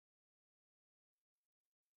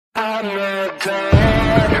I'm not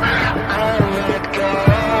done, I'm not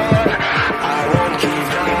gone, I won't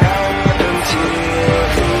give up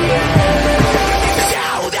until the end.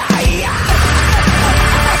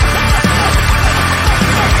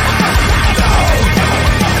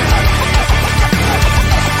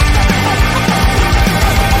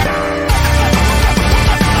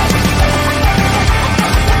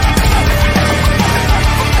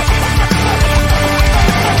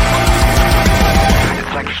 So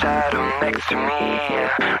it's like a shadow next to me,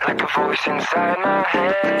 like a voice inside my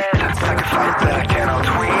head. It's like a fight that I cannot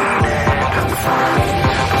win it. I'm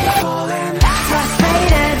falling,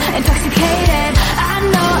 Frustrated, intoxicated, I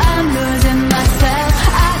know I'm losing myself.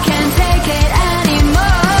 I can't take it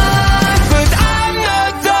anymore. but I'm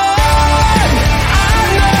not done,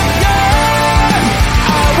 I'm not done,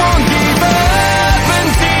 I won't give up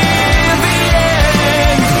until the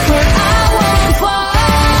end. But I won't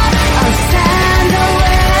fall, I'll stand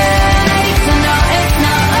awake. So no, it's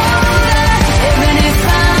not over, even if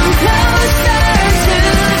I'm closer to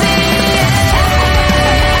the edge.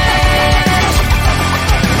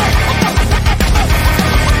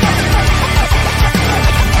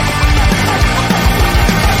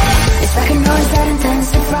 It's like a noise that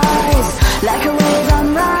intensifies, like a wave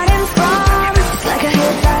I'm running from. It's like a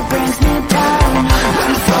hit that brings me down.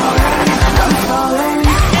 I'm falling.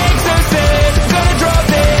 Exhausted, gonna drop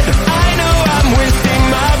it, I know I'm wasting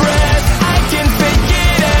my breath, I can't take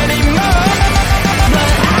it anymore.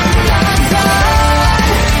 But I'm not done,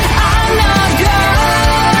 I'm not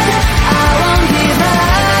gone. I won't give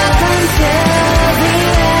up until the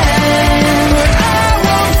end. I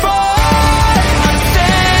won't fall, I'll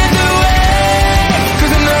stand away,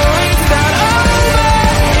 'cause I know it's not over,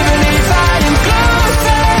 even if I am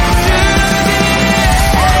closer to the end.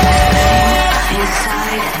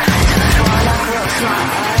 Inside, to the floor like rocks my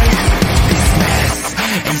eyes.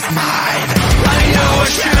 It's mine, I know I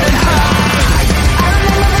shouldn't hide. I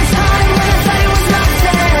remember the time when I thought it was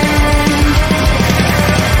nothing.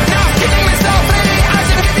 Now I'm killing myself, baby, I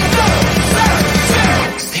should have been closer.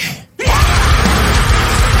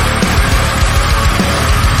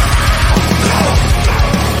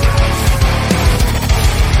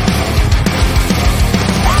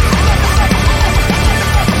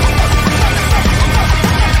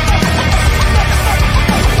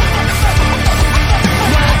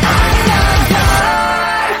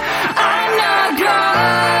 I'm not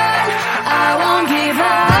gone. I won't give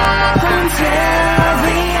up until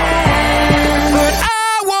the end. But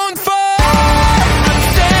I won't fall, I'll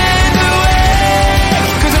stand away,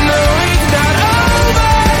 'cause I know it's not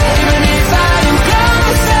over, even if I am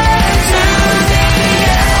closer to the end.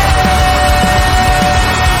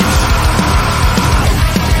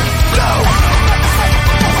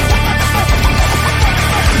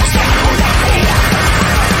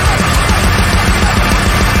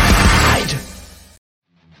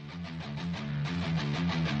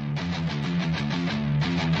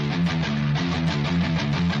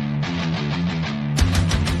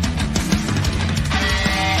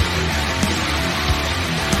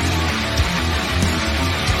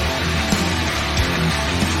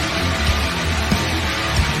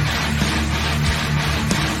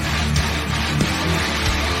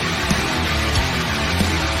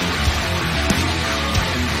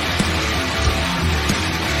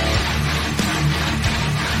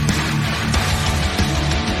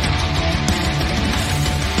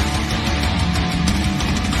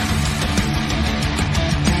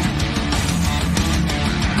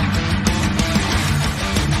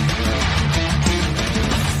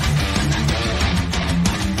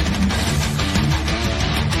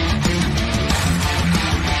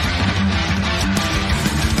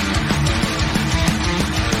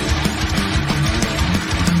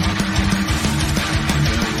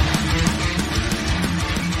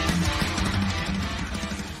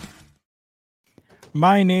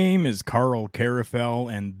 My name is Carl Carafel,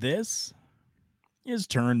 and this is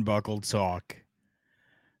Turnbuckle Talk.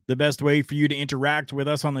 The best way for you to interact with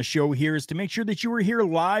us on the show here is to make sure that you are here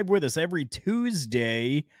live with us every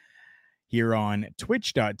Tuesday here on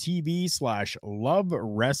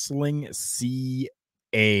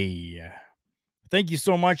twitch.tv/lovewrestlingca. Thank you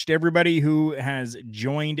so much to everybody who has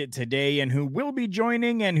joined today and who will be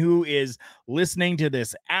joining and who is listening to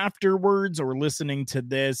this afterwards or listening to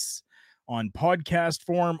this on podcast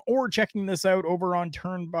form or checking this out over on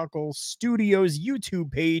Turnbuckle Studios YouTube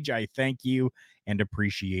page. I thank you and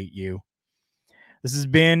appreciate you. This has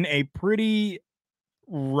been a pretty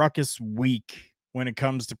ruckus week when it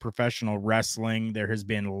comes to professional wrestling. There has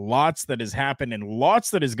been lots that has happened and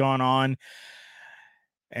lots that has gone on.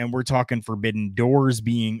 And we're talking forbidden doors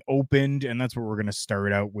being opened. And that's what we're going to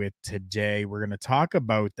start out with today. We're going to talk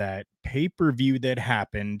about that pay-per-view that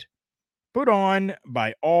happened, put on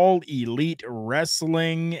by All Elite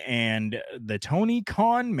Wrestling and the Tony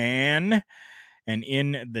Khan Man. And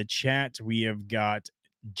in the chat, we have got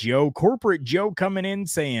Corporate Joe coming in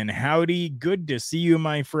saying, howdy, good to see you,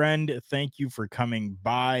 my friend. Thank you for coming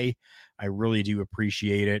by. I really do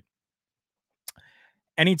appreciate it.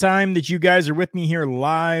 Anytime that you guys are with me here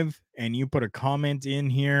live and you put a comment in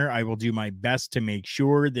here, I will do my best to make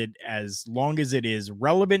sure that as long as it is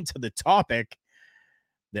relevant to the topic,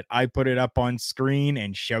 that I put it up on screen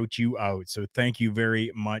and shout you out. So thank you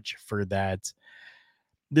very much for that.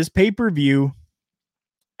 This pay-per-view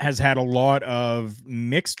has had a lot of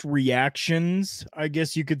mixed reactions, I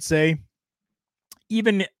guess you could say,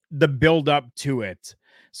 even the build up to it.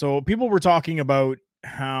 So people were talking about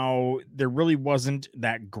how there really wasn't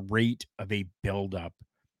that great of a build up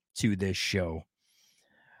to this show.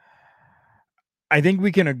 I think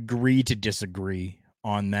we can agree to disagree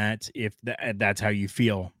on that if that's how you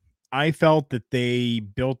feel. I felt that they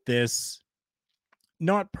built this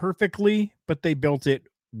not perfectly, but they built it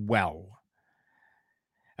well.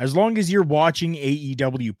 As long as you're watching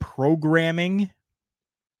AEW programming,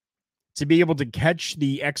 to be able to catch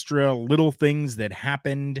the extra little things that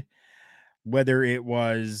happened, whether it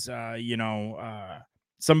was,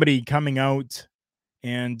 somebody coming out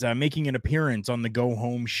and making an appearance on the Go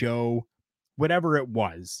Home show, whatever it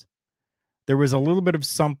was, there was a little bit of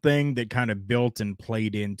something that kind of built and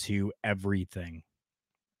played into everything.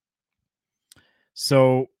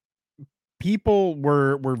 So people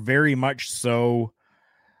were very much so,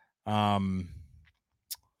 how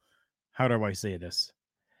do I say this?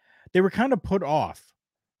 They were kind of put off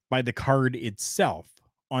by the card itself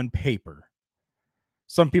on paper.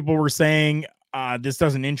 Some people were saying, this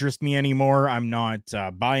doesn't interest me anymore. I'm not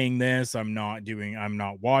buying this. I'm not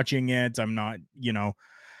watching it. I'm not,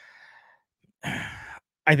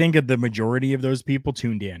 I think that the majority of those people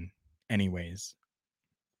tuned in anyways.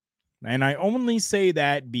 And I only say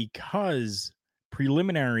that because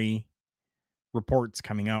preliminary reports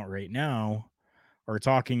coming out right now are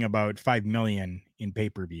talking about 5 million in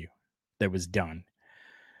pay-per-view that was done.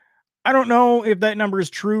 I don't know if that number is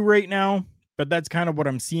true right now, but that's kind of what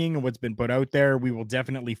I'm seeing and what's been put out there. We will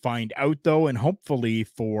definitely find out though, and hopefully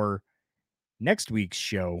for next week's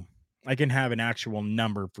show, I can have an actual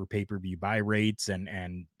number for pay-per-view buy rates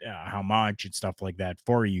and how much and stuff like that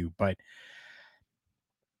for you. But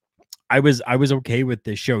I was okay with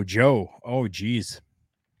this show. Joe, oh geez.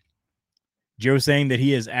 Joe saying that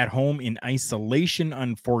he is at home in isolation,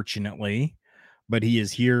 unfortunately, but he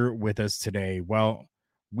is here with us today. Well,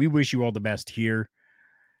 we wish you all the best here.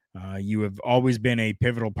 You have always been a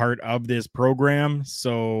pivotal part of this program,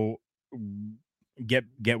 so get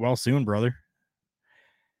well soon, brother.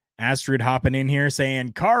 Astrid hopping in here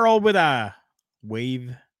saying, Carl with a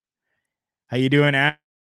wave. How you doing, Astrid?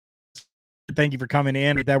 Thank you for coming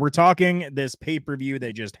in. That we're talking this pay-per-view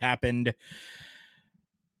that just happened,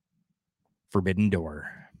 Forbidden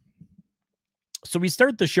Door. So we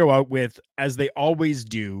start the show out with, as they always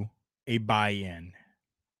do, a buy-in.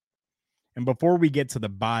 And before we get to the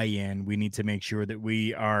buy-in, we need to make sure that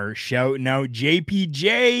we are shouting out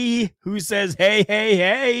JPJ, who says, hey, hey,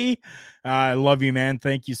 hey. I love you, man.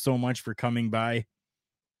 Thank you so much for coming by.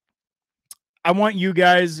 I want you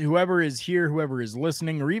guys, whoever is here, whoever is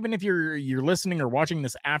listening, or even if you're listening or watching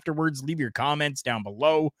this afterwards, leave your comments down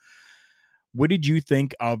below. What did you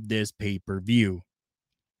think of this pay-per-view?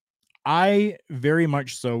 I very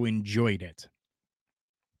much so enjoyed it.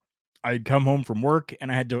 I'd come home from work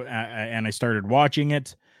and I had to, and I started watching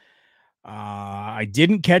it. I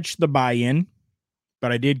didn't catch the buy-in,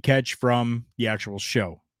 but I did catch from the actual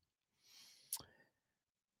show.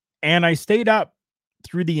 And I stayed up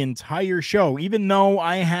through the entire show, even though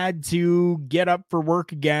I had to get up for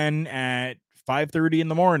work again at 5:30 in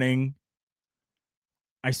the morning.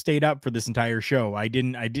 I stayed up for this entire show.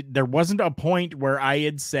 There wasn't a point where I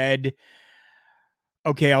had said,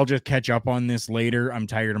 okay, I'll just catch up on this later. I'm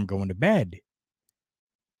tired. I'm going to bed.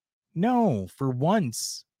 No, for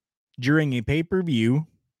once during a pay-per-view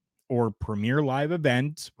or premier live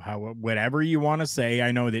event, whatever you want to say.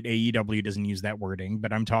 I know that AEW doesn't use that wording,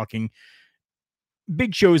 but I'm talking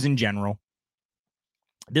big shows in general.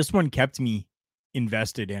 This one kept me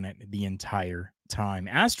invested in it the entire time.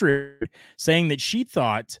 Astrid saying that she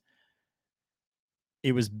thought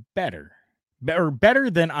it was better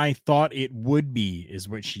than I thought it would be, is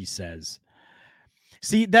what she says.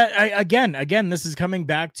 See, that again, this is coming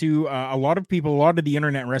back to a lot of people, a lot of the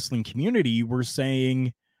internet wrestling community were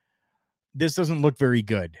saying this doesn't look very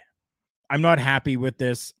good. I'm not happy with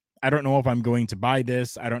this. I don't know if I'm going to buy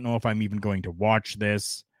this. I don't know if I'm even going to watch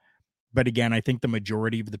this. But again, I think the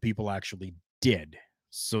majority of the people actually did.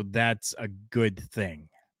 So that's a good thing.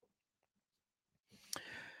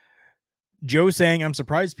 Joe saying, I'm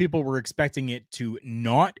surprised people were expecting it to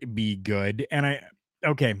not be good. And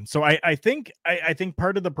so I think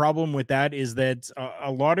part of the problem with that is that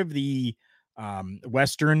a lot of the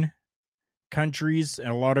Western countries and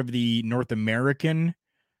a lot of the North American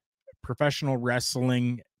professional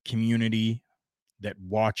wrestling community that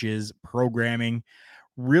watches programming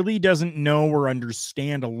really doesn't know or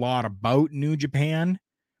understand a lot about New Japan,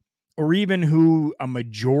 or even who a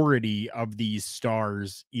majority of these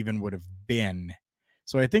stars even would have been.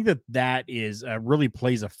 So I think that is really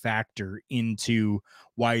plays a factor into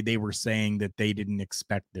why they were saying that they didn't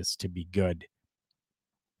expect this to be good.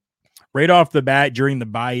 Right off the bat, during the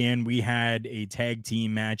buy-in, we had a tag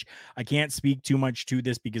team match. I can't speak too much to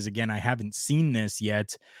this because, again, I haven't seen this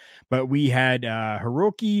yet. But we had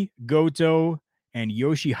Hiroki Goto and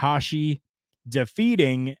Yoshihashi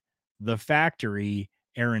defeating the Factory,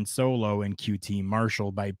 Aaron Solo, and QT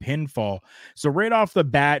Marshall by pinfall. So right off the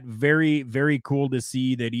bat, very, very cool to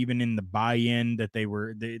see that even in the buy-in that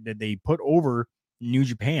they put over New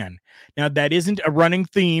Japan. Now that isn't a running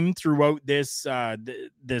theme throughout this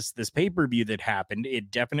this pay-per-view that happened.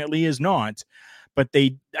 It definitely is not, but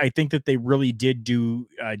I think that they really did do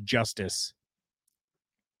justice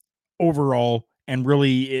overall, and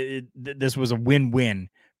really this was a win-win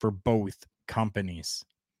for both companies.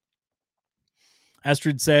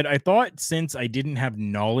 Astrid said, I thought since I didn't have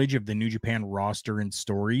knowledge of the New Japan roster and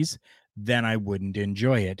stories, then I wouldn't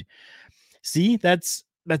enjoy it. See, that's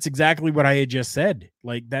exactly what I had just said.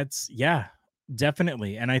 Like yeah,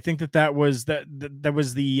 definitely. And I think that was that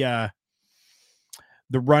was the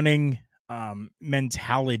running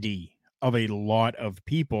mentality of a lot of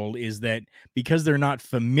people, is that because they're not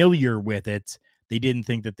familiar with it, they didn't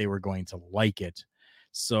think that they were going to like it.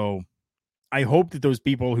 So I hope that those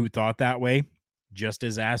people who thought that way, just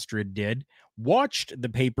as Astrid did, watched the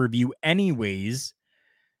pay-per-view anyways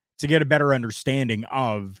to get a better understanding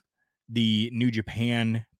of the New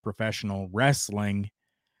Japan professional wrestling,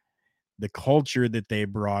 the culture that they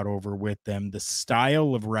brought over with them, the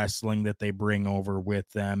style of wrestling that they bring over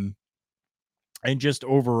with them, and just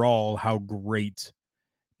overall how great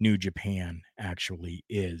New Japan actually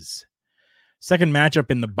is. Second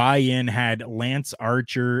matchup in the buy-in had Lance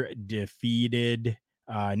Archer defeated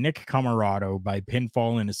Nick Camarado by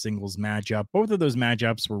pinfall in a singles matchup. Both of those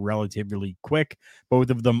matchups were relatively quick, both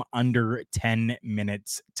of them under 10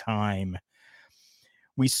 minutes time.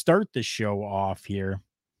 We start the show off here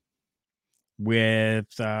with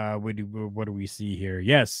what do we see here?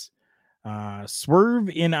 Yes, Swerve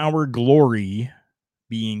in Our Glory,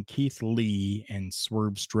 being Keith Lee and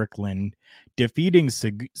Swerve Strickland, defeating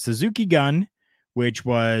Suzuki Gun, which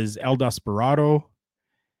was El Desperado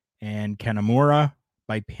and Kanamura,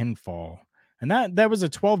 by pinfall. And that was a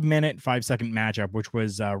 12-minute, 5-second matchup, which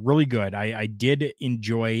was really good. I did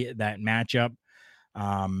enjoy that matchup.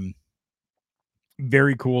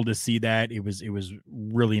 Very cool to see that. It was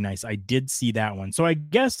really nice. I did see that one. So I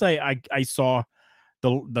guess I saw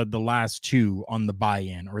the last two on the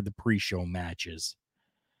buy-in or the pre-show matches.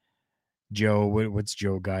 Joe, what's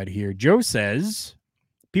Joe got here? Joe says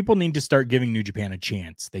people need to start giving New Japan a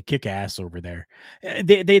chance. They kick ass over there.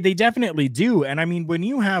 They definitely do. And I mean, when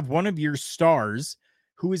you have one of your stars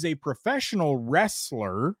who is a professional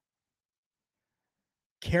wrestler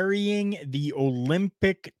carrying the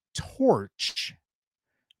Olympic torch,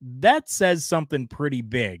 that says something pretty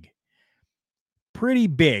big. Pretty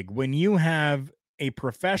big when you have a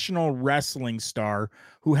professional wrestling star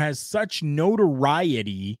who has such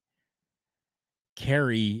notoriety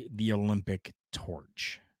carry the Olympic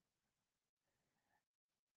torch.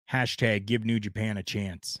 Hashtag give New Japan a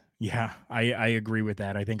chance. Yeah, I agree with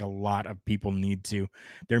that. I think a lot of people need to.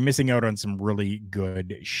 They're missing out on some really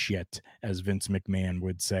good shit, as Vince McMahon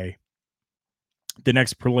would say. The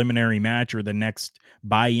next preliminary match, or the next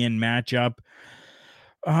buy-in matchup,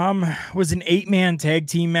 was an 8-man tag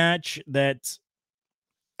team match that,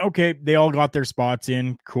 okay, they all got their spots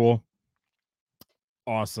in. Cool.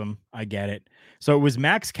 Awesome. I get it. So it was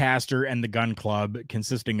Max Caster and the Gun Club,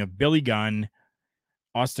 consisting of Billy Gunn,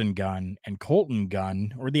 Austin Gunn, and Colton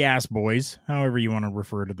Gunn, or the Ass Boys, however you want to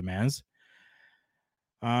refer to them as,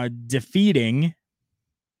 defeating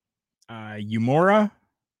Yumura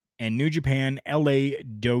and New Japan LA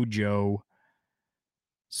Dojo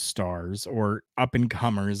stars, or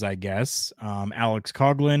up-and-comers, I guess. Alex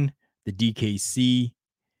Coughlin, the DKC,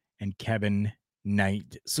 and Kevin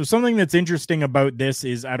night. So something that's interesting about this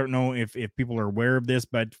is, I don't know if people are aware of this,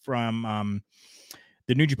 but from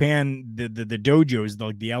the New Japan, the dojos,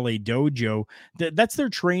 like the LA dojo, that's their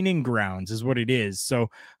training grounds, is what it is. So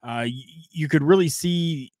you could really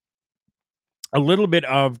see a little bit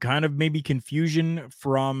of kind of maybe confusion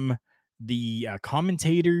from the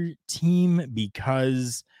commentator team,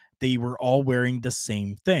 because they were all wearing the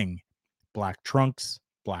same thing: black trunks,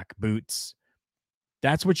 black boots.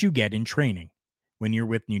 That's what you get in training when you're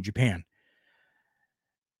with New Japan.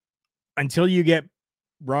 Until you get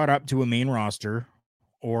brought up to a main roster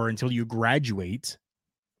or until you graduate,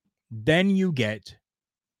 then you get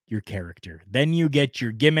your character. Then you get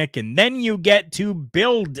your gimmick, and then you get to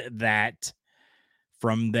build that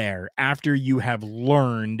from there after you have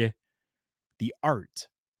learned the art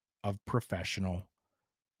of professional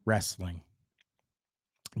wrestling.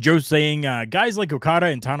 Joe's saying guys like Okada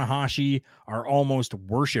and Tanahashi are almost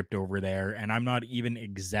worshipped over there, and I'm not even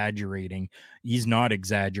exaggerating. He's not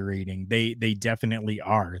exaggerating. They definitely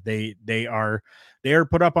are. They are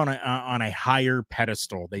put up on a higher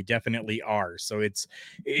pedestal. They definitely are. So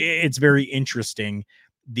it's very interesting,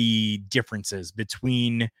 the differences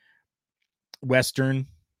between Western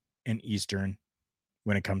and Eastern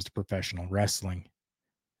when it comes to professional wrestling.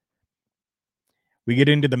 We get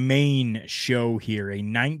into the main show here, a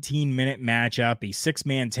 19-minute matchup, a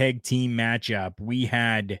 6-man tag team matchup. We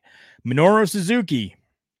had Minoru Suzuki,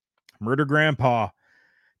 Murder Grandpa,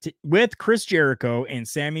 with Chris Jericho and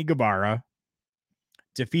Sammy Guevara,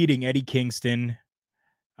 defeating Eddie Kingston,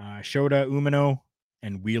 Shota Umino,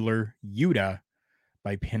 and Wheeler Yuta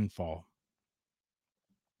by pinfall.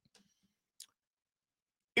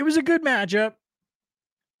 It was a good matchup.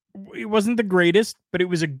 It wasn't the greatest, but it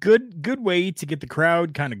was a good way to get the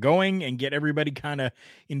crowd kind of going and get everybody kind of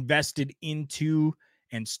invested into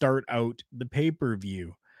and start out the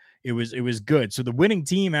pay-per-view. It was good. So the winning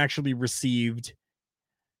team actually received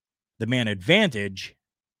the man advantage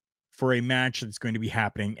for a match that's going to be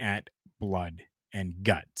happening at Blood and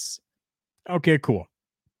Guts. Okay, cool.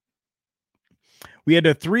 We had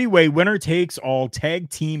a 3-way winner takes all tag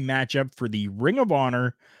team matchup for the Ring of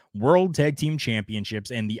Honor World Tag Team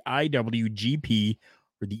Championships and the IWGP,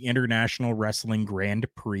 or the International Wrestling Grand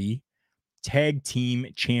Prix Tag Team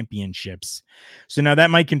Championships. So now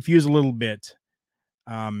that might confuse a little bit.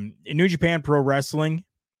 New Japan Pro Wrestling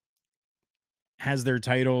has their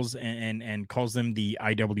titles and calls them the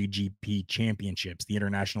IWGP Championships, the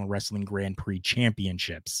International Wrestling Grand Prix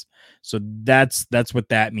Championships. So that's what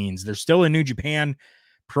that means. There's still a New Japan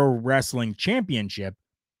Pro Wrestling Championship.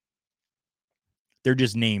 They're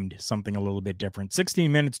just named something a little bit different.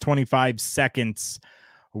 16 minutes, 25 seconds.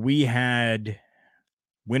 We had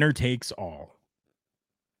winner takes all.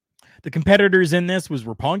 The competitors in this was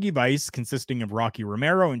Roppongi Vice, consisting of Rocky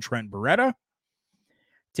Romero and Trent Beretta,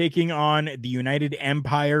 taking on the United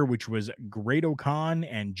Empire, which was Great-O-Khan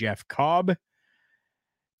and Jeff Cobb,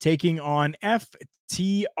 taking on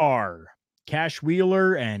FTR, Cash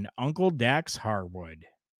Wheeler and Uncle Dax Harwood.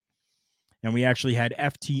 And we actually had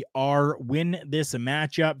FTR win this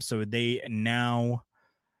matchup, so they now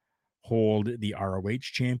hold the ROH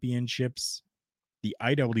championships, the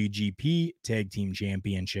IWGP Tag Team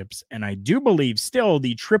Championships, and I do believe still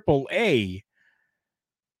the AAA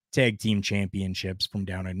Tag Team Championships from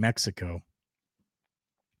down in Mexico.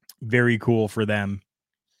 Very cool for them.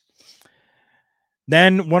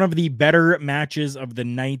 Then one of the better matches of the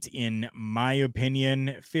night, in my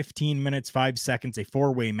opinion, 15 minutes, 5 seconds, a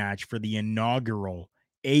 4-way match for the inaugural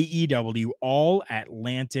AEW All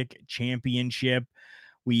Atlantic Championship.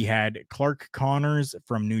 We had Clark Connors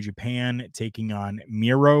from New Japan taking on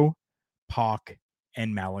Miro, Pac,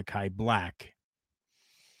 and Malachi Black.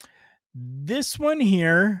 This one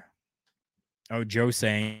here, Joe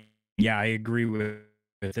saying, yeah, I agree with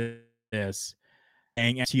this.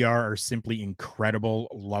 And FTR are simply incredible.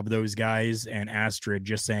 Love those guys. And Astrid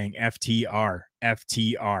just saying FTR.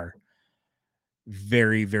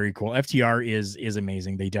 Very, very cool. FTR is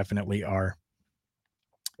amazing. They definitely are.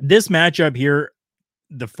 This matchup here,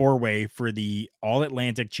 the 4-way for the All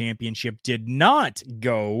Atlantic Championship, did not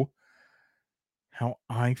go how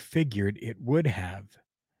I figured it would have.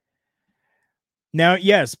 Now,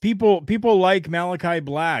 yes, people like Malachi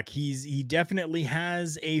Black. He definitely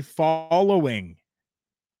has a following.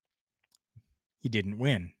 He didn't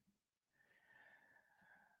win.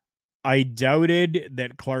 I doubted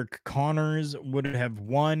that Clark Connors would have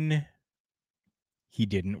won. He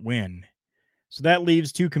didn't win. So that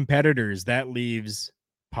leaves 2 competitors. That leaves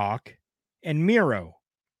Pac and Miro.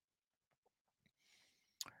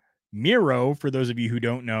 Miro, for those of you who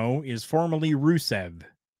don't know, is formerly Rusev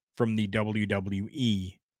from the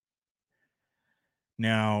WWE.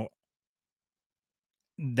 Now,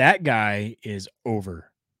 that guy is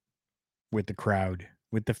over with the crowd,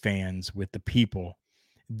 with the fans, with the people.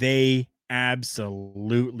 They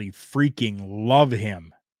absolutely freaking love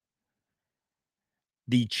him.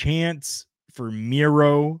 The chants for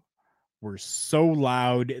Miro were so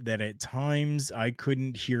loud that at times I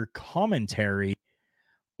couldn't hear commentary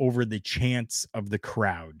over the chants of the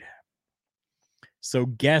crowd. So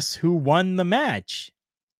guess who won the match?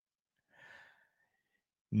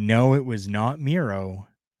 No, it was not Miro.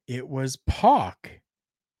 It was Pac.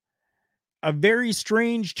 A very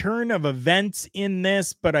strange turn of events in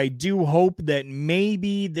this, but I do hope that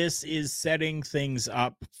maybe this is setting things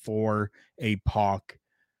up for a Pac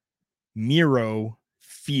Miro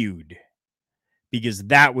feud, because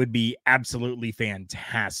that would be absolutely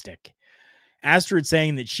fantastic. Astrid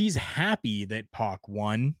saying that she's happy that Pac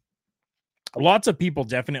won. Lots of people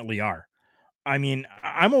definitely are. I mean,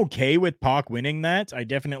 I'm okay with Pac winning that. I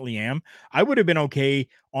definitely am. I would have been okay,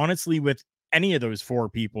 honestly, with any of those four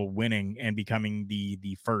people winning and becoming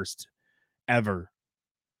the first ever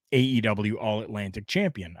AEW All Atlantic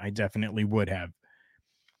champion. I definitely would have.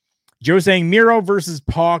 Joe saying Miro versus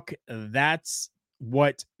Pac, that's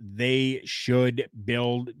what they should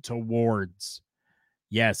build towards.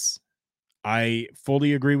 Yes, I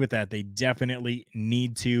fully agree with that. They definitely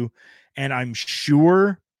need to. And I'm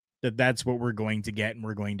sure that that's what we're going to get and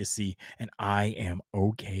we're going to see. And I am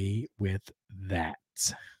okay with that.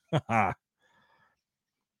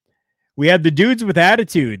 We had the dudes with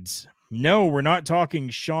attitudes. No, we're not talking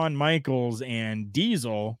Shawn Michaels and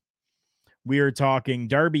Diesel. We are talking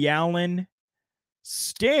Darby Allin,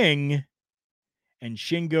 Sting, and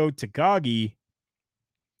Shingo Takagi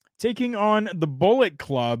taking on the Bullet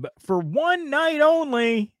Club for one night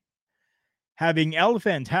only, having El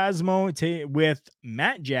Phantasmo with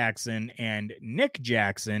Matt Jackson and Nick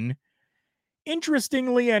Jackson.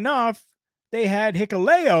 Interestingly enough, they had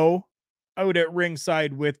Hikuleo out at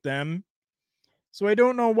ringside with them. So I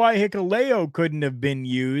don't know why Hikuleo couldn't have been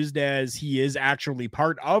used, as he is actually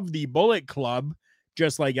part of the Bullet Club,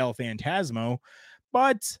 just like El Phantasmo.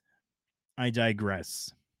 But I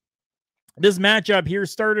digress. This matchup here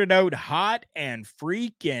started out hot and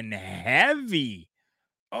freaking heavy.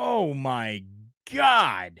 Oh my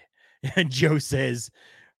God. And Joe says,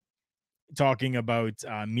 talking about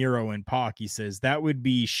Miro and Pac, he says, that would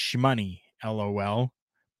be shmoney, LOL.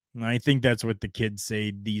 And I think that's what the kids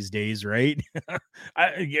say these days, right?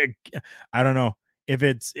 I don't know if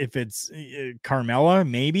it's Carmella,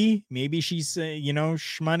 maybe she's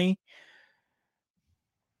shmoney.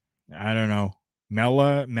 I don't know.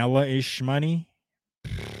 Mella is shmoney.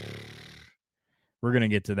 We're gonna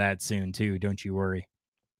get to that soon too. Don't you worry.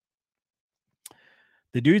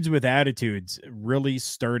 The dudes with attitudes really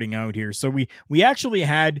starting out here. So we actually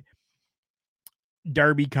had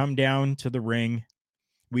Darby come down to the ring.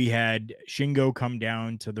 We had Shingo come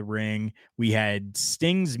down to the ring. We had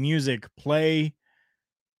Sting's music play,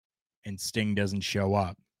 and Sting doesn't show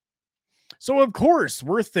up. So, of course,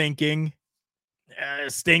 we're thinking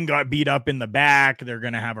Sting got beat up in the back. They're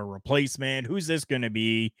going to have a replacement. Who's this going to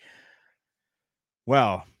be?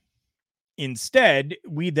 Well, instead,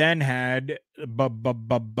 we then had Bullet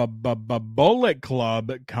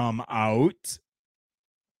Club come out.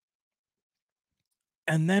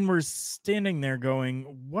 And then we're standing there going,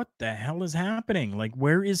 what the hell is happening? Like,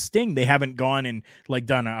 where is Sting? They haven't gone and like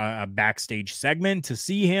done a backstage segment to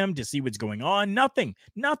see him, to see what's going on. Nothing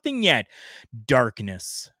yet.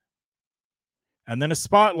 Darkness. And then a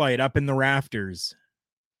spotlight up in the rafters.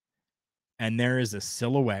 And there is a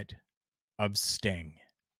silhouette of Sting.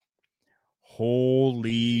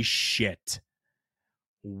 Holy shit.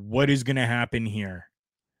 What is going to happen here?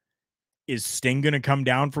 Is Sting going to come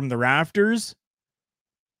down from the rafters?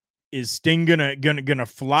 Is Sting gonna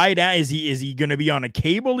fly down? Is he gonna be on a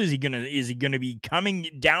cable? Is he gonna be coming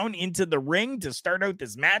down into the ring to start out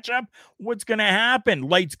this matchup? What's gonna happen?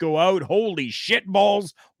 Lights go out. Holy shit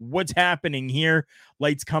balls. What's happening here?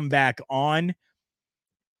 Lights come back on.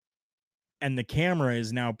 And the camera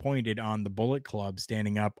is now pointed on the Bullet Club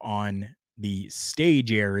standing up on the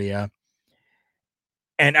stage area.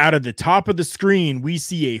 And out of the top of the screen, we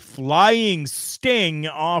see a flying Sting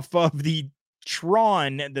off of the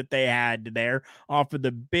Tron that they had there, off of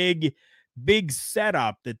the big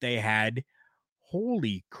setup that they had.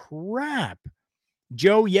 Holy crap.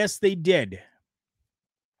 Joe, yes, they did.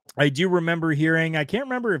 I do remember hearing, I can't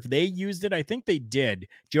remember if they used it. I think they did.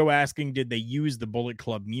 Joe asking, did they use the Bullet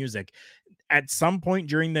Club music? At some point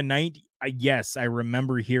during the night, yes, I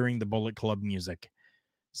remember hearing the Bullet Club music.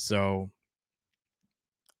 So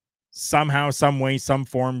somehow, some way, some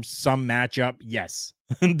form, some matchup, yes,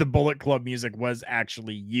 the Bullet Club music was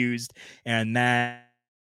actually used, and that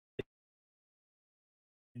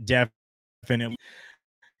definitely,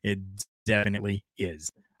 it definitely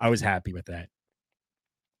is. I was happy with that.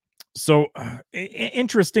 So,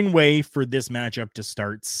 interesting way for this matchup to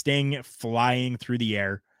start. Sting flying through the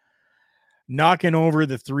air, knocking over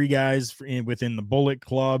the three guys within the Bullet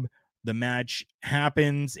Club. The match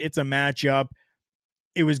happens. It's a matchup.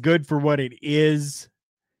 It was good for what it is.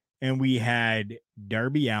 And we had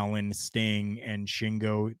Darby Allin, Sting, and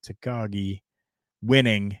Shingo Takagi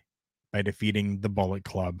winning by defeating the Bullet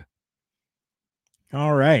Club.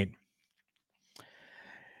 All right.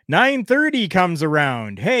 9:30 comes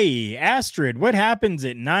around. Hey, Astrid, what happens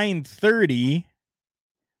at 9:30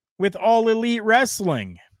 with All Elite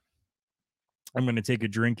Wrestling? I'm going to take a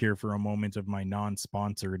drink here for a moment of my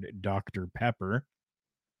non-sponsored Dr. Pepper.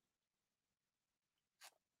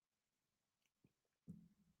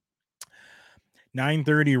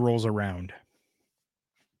 "9:30 rolls around.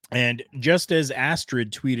 And just as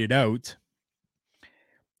Astrid tweeted out,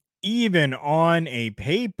 even on a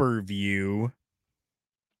pay-per-view,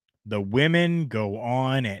 the women go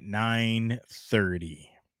on at 9:30.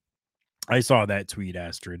 I saw that tweet,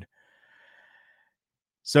 Astrid.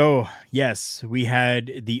 So, yes, we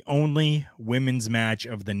had the only women's match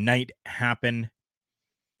of the night happen.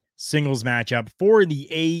 Singles matchup for the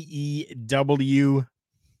AEW.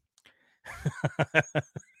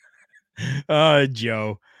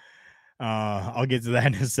 Joe. I'll get to that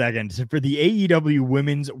in a second. For the AEW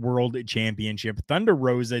Women's World Championship, Thunder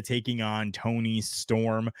Rosa taking on Toni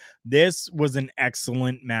Storm. This was an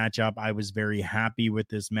excellent matchup. I was very happy with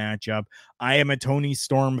this matchup. I am a Toni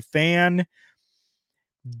Storm fan.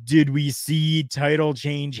 Did we see title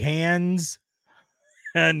change hands?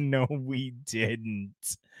 No, we didn't.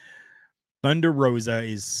 Thunder Rosa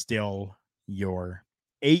is still your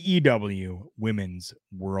AEW Women's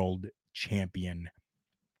World Champion.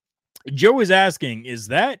 Joe is asking, is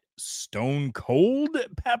that Stone Cold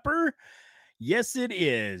Pepper? Yes, it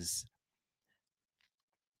is.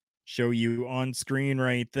 Show you on screen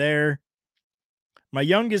right there. My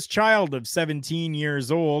youngest child of 17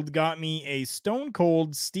 years old got me a Stone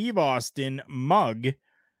Cold Steve Austin mug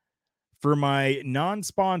for my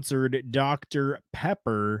non-sponsored Dr.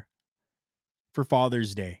 Pepper for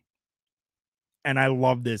Father's Day. And I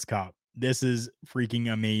love this cup. This is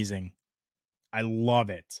freaking amazing. I love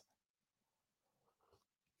it.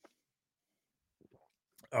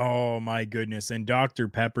 Oh my goodness. And Dr.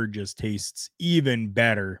 Pepper just tastes even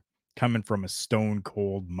better coming from a Stone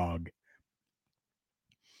Cold mug.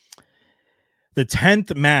 The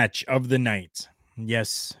 10th match of the night.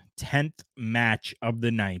 Yes, 10th match of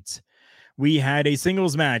the night. We had a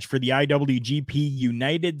singles match for the IWGP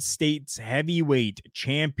United States Heavyweight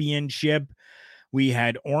Championship. We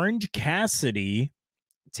had Orange Cassidy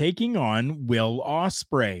taking on Will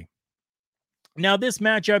Ospreay. Now, this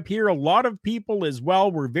matchup here, a lot of people as well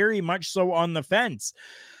were very much so on the fence.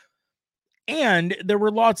 And there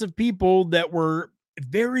were lots of people that were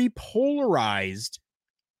very polarized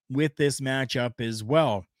with this matchup as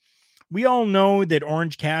well. We all know that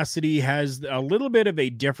Orange Cassidy has a little bit of a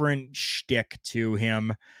different shtick to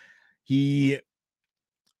him. He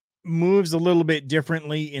moves a little bit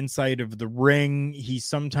differently inside of the ring. He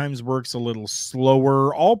sometimes works a little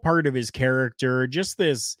slower, all part of his character. Just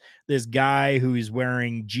this guy who's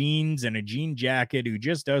wearing jeans and a jean jacket who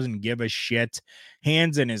just doesn't give a shit,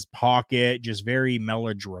 hands in his pocket, just very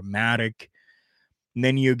melodramatic. And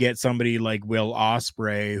then you get somebody like Will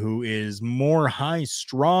Ospreay, who is more high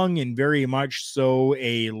strung and very much so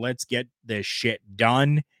a let's get this shit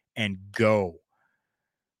done and go.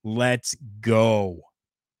 Let's go.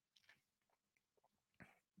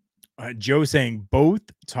 Joe saying both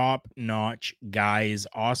top-notch guys.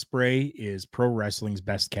 Ospreay is pro wrestling's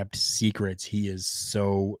best kept secrets. He is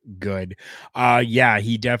so good. Yeah,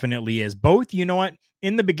 he definitely is. Both, you know what?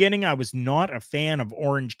 In the beginning, I was not a fan of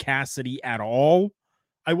Orange Cassidy at all.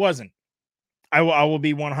 I wasn't. I will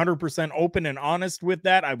be 100% open and honest with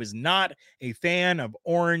that. I was not a fan of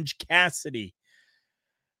Orange Cassidy.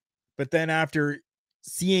 But then after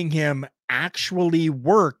seeing him actually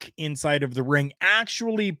work inside of the ring,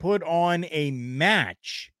 actually put on a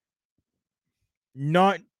match,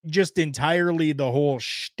 not just entirely the whole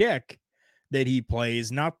shtick that he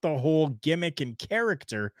plays, not the whole gimmick and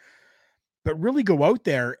character, but really go out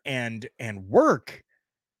there and work.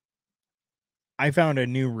 I found a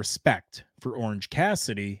new respect for Orange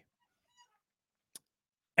Cassidy,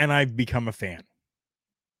 and I've become a fan.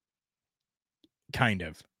 Kind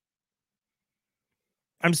of.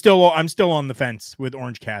 I'm still on the fence with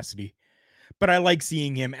Orange Cassidy. but I like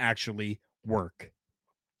seeing him actually work.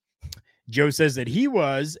 Joe says that he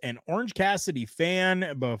was an Orange Cassidy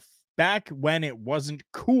fan back when it wasn't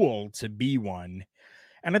cool to be one.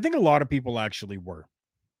 And I think a lot of people actually were.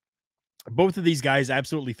 Both of these guys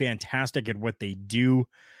absolutely fantastic at what they do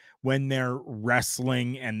when they're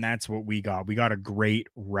wrestling, and that's what we got. We got a great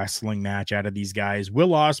wrestling match out of these guys. Will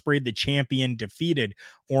Ospreay, the champion, defeated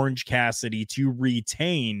Orange Cassidy to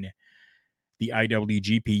retain the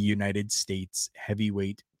IWGP United States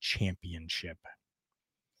Heavyweight Championship.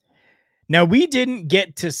 Now, we didn't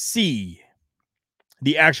get to see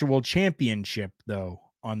the actual championship, though,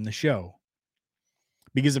 on the show,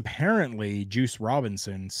 because apparently Juice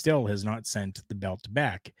Robinson still has not sent the belt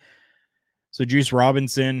back. So Juice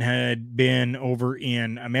Robinson had been over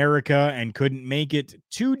in America and couldn't make it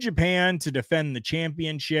to Japan to defend the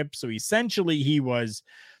championship. So essentially he was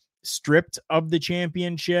stripped of the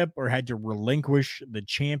championship or had to relinquish the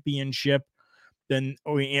championship. Then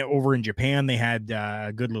over in Japan, they had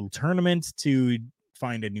a good little tournament to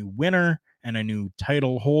find a new winner and a new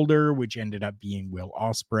title holder, which ended up being Will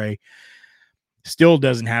Ospreay. Still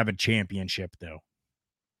doesn't have a championship, though.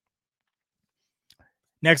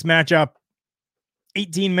 Next matchup,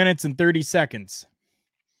 18 minutes and 30 seconds.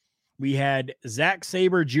 We had Zack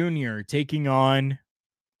Sabre Jr. taking on,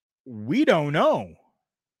 we don't know,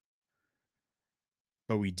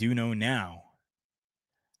 but we do know now.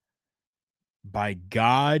 By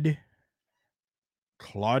God,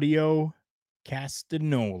 Claudio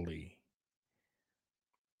Castagnoli.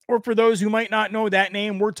 Or for those who might not know that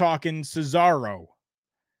name, we're talking Cesaro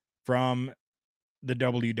from the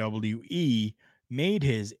WWE. Made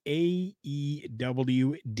his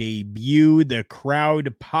AEW debut. The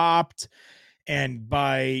crowd popped, and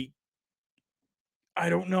I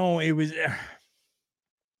don't know, it was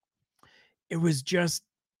just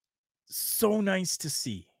so nice to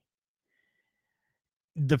see.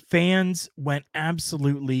 The fans went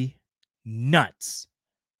absolutely nuts.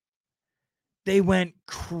 They went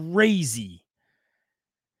crazy.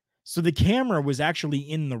 So the camera was actually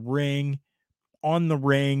in the ring, on the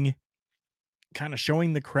ring, kind of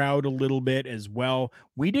showing the crowd a little bit as well.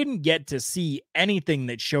 We didn't get to see anything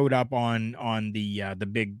that showed up on the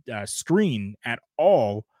big screen at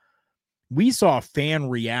all. We saw fan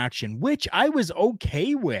reaction, which I was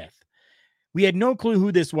okay with. We had no clue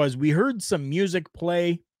who this was. We heard some music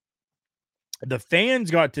play. The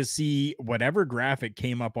fans got to see whatever graphic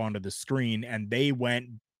came up onto the screen, and they went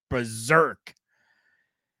berserk.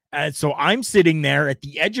 And so I'm sitting there at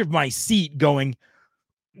the edge of my seat going,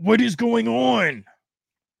 what is going on?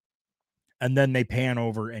 And then they pan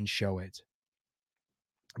over and show it.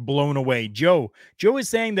 Blown away. Joe is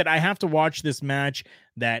saying that I have to watch this match.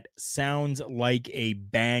 That sounds like a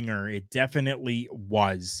banger. It definitely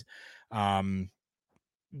was. 100%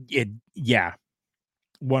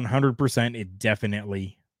 it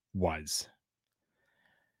definitely was.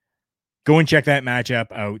 Go and check that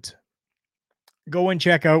matchup out. Go and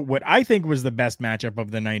check out what I think was the best matchup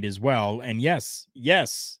of the night as well. And yes,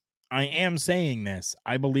 I am saying this.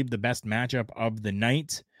 I believe the best matchup of the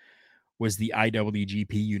night was the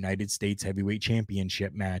IWGP United States Heavyweight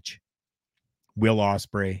Championship match. Will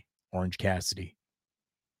Ospreay, Orange Cassidy.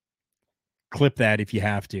 Clip that if you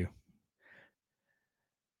have to.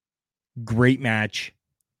 Great match.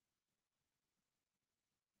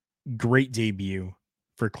 Great debut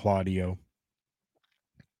for Claudio.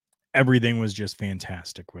 Everything was just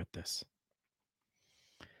fantastic with this.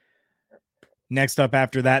 Next up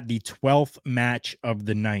after that, the 12th match of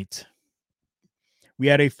the night. We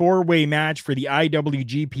had a 4-way match for the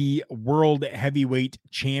IWGP World Heavyweight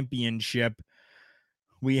Championship.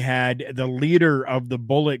 We had the leader of the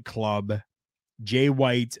Bullet Club, Jay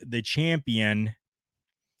White, the champion,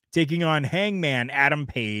 taking on Hangman Adam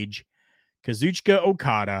Page, Kazuchika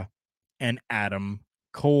Okada, and Adam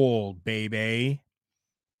Cole, baby.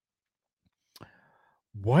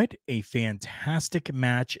 What a fantastic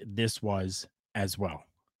match this was as well.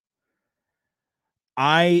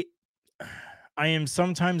 I am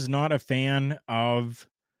sometimes not a fan of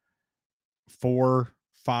 4,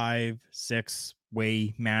 5,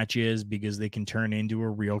 6-way matches because they can turn into a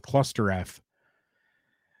real cluster F.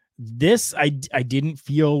 This, I didn't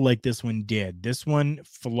feel like this one did. This one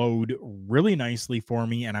flowed really nicely for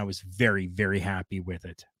me, and I was very, very happy with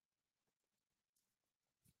it.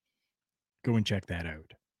 Go and check that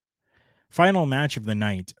out. Final match of the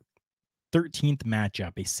night, 13th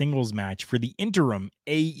matchup, a singles match for the interim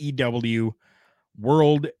AEW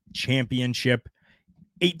World Championship.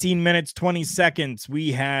 18 minutes, 20 seconds.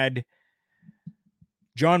 We had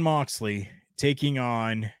Jon Moxley taking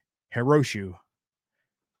on Hiroshi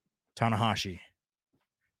Tanahashi.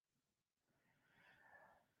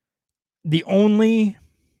 The only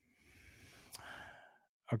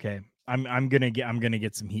okay, I'm gonna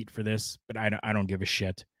get some heat for this, but I don't give a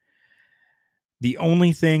shit. The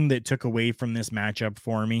only thing that took away from this matchup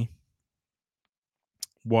for me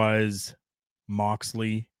was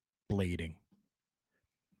Moxley blading.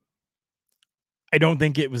 I don't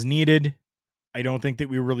think it was needed. I don't think that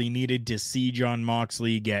we really needed to see John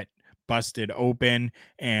Moxley get busted open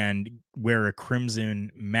and wear a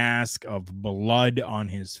crimson mask of blood on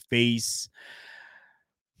his face.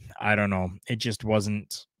 I don't know. It just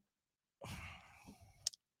wasn't.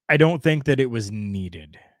 I don't think that it was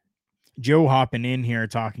needed. Joe hopping in here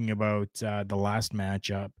talking about the last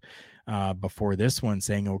matchup before this one,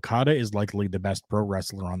 saying Okada is likely the best pro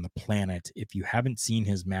wrestler on the planet. If you haven't seen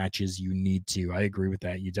his matches, you need to. I agree with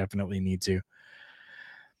that. You definitely need to.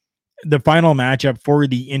 The final matchup for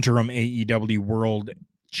the interim AEW World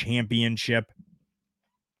Championship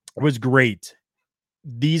was great.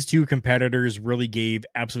 These two competitors really gave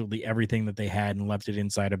absolutely everything that they had and left it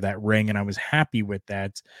inside of that ring, and I was happy with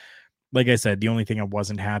that. Like I said, the only thing I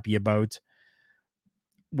wasn't happy about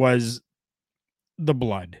was the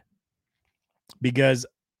blood. Because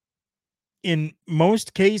in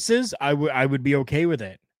most cases, I would be okay with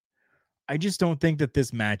it. I just don't think that this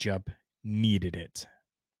matchup needed it.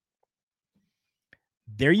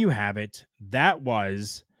 There you have it. That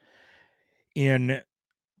was in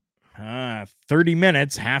 30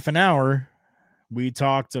 minutes, half an hour. We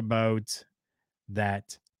talked about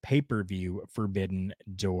that pay-per-view Forbidden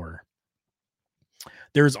Door.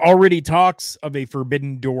 There's already talks of a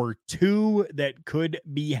Forbidden Door 2 that could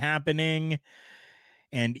be happening.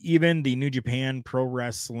 And even the New Japan Pro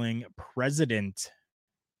Wrestling president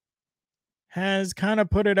has kind of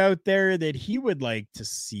put it out there that he would like to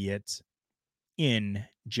see it in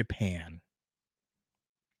Japan.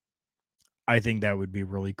 I think that would be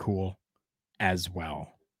really cool as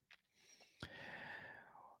well.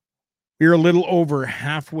 We're a little over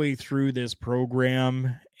halfway through this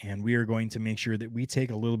program, and we are going to make sure that we take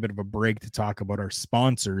a little bit of a break to talk about our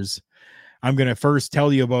sponsors. I'm going to first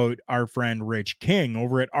tell you about our friend Rich King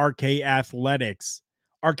over at RK Athletics,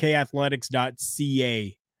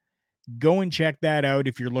 rkathletics.ca. Go and check that out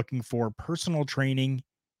if you're looking for personal training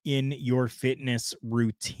in your fitness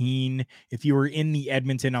routine. If you are in the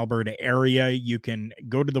Edmonton, Alberta area, you can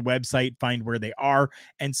go to the website, find where they are,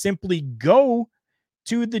 and simply go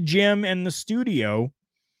to the gym and the studio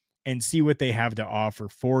and see what they have to offer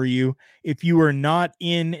for you. If you are not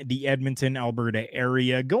in the Edmonton, Alberta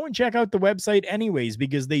area, go and check out the website anyways,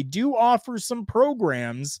 because they do offer some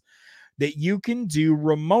programs that you can do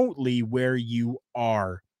remotely where you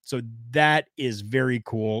are. So that is very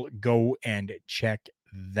cool. Go and check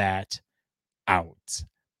that out.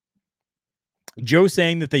 Joe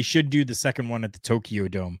saying that they should do the second one at the Tokyo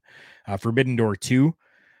Dome, Forbidden Door 2.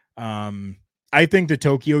 I think the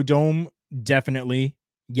Tokyo Dome, definitely,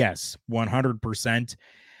 yes, 100%.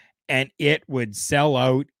 And it would sell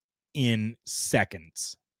out in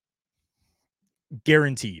seconds.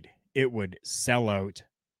 Guaranteed. It would sell out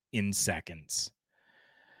in seconds.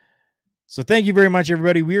 So thank you very much,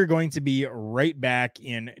 everybody. We are going to be right back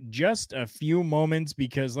in just a few moments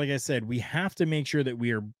because, like I said, we have to make sure that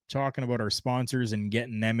we are talking about our sponsors and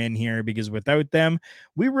getting them in here, because without them,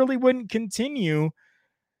 we really wouldn't continue,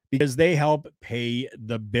 because they help pay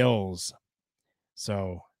the bills.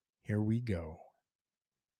 So here we go.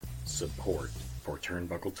 Support for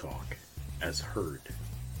Turnbuckle Talk, as heard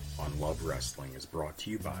on Love Wrestling, is brought to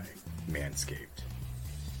you by Manscaped.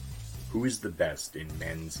 Who is the best in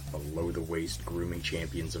men's below-the-waist grooming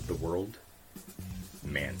champions of the world?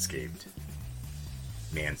 Manscaped.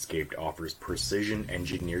 Manscaped offers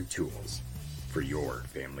precision-engineered tools for your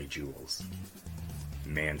family jewels.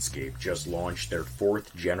 Manscaped just launched their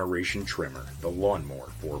 4th generation trimmer, the Lawnmower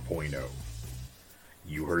 4.0.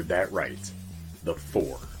 You heard that right, the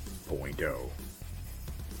 4.0.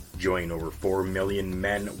 Join over 4 million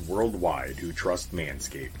men worldwide who trust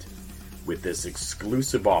Manscaped with this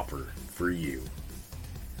exclusive offer for you.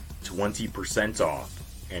 20% off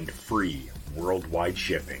and free worldwide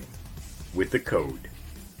shipping with the code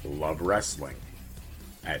LOVEWRESTLING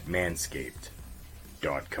at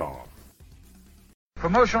manscaped.com.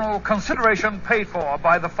 Promotional consideration paid for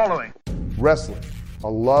by the following. Wrestling, a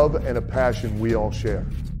love and a passion we all share.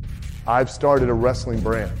 I've started a wrestling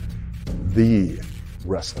brand, the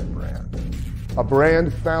wrestling brand. A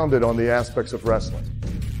brand founded on the aspects of wrestling.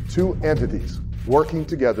 2 entities working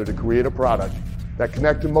together to create a product that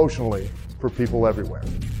connect emotionally for people everywhere.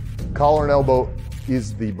 Collar and Elbow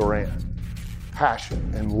is the brand.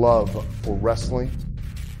 Passion and love for wrestling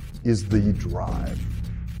is the drive.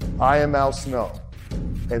 I am Al Snow,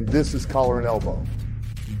 and this is Collar and Elbow,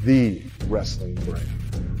 the wrestling brand.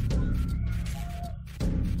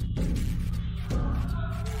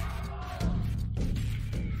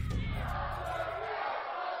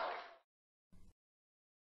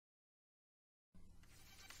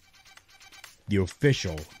 The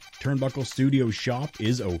official Turnbuckle Studio shop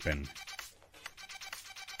is open.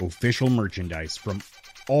 Official merchandise from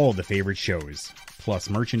all the favorite shows, plus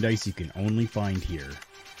merchandise you can only find here.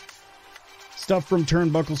 Stuff from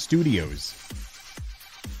Turnbuckle Studios.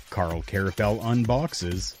 Carl Carafel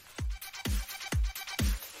unboxes.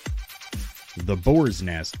 The Boar's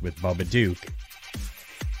Nest with Bubba Duke.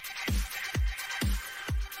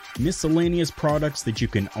 Miscellaneous products that you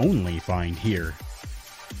can only find here.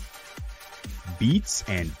 Beats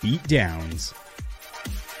and Beatdowns.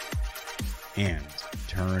 And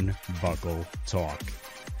Turnbuckle Talk.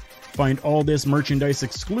 Find all this merchandise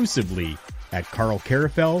exclusively at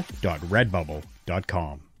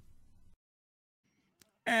carlcarafel.redbubble.com.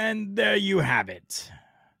 And there you have it.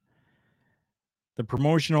 The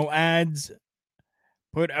promotional ads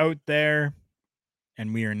put out there,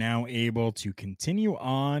 and we are now able to continue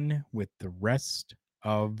on with the rest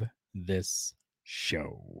of this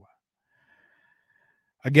show.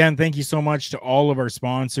 Again, thank you so much to all of our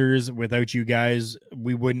sponsors. Without you guys,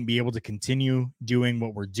 we wouldn't be able to continue doing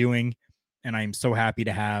what we're doing. And I'm so happy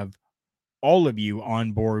to have all of you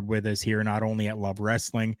on board with us here, not only at Love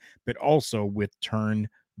Wrestling, but also with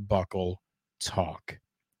Turnbuckle Talk.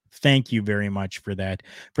 Thank you very much for that.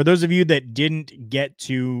 For those of you that didn't get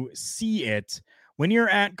to see it, when you're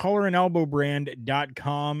at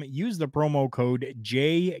collarandelbowbrand.com, use the promo code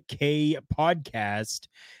JKPodcast,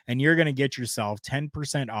 and you're going to get yourself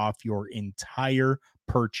 10% off your entire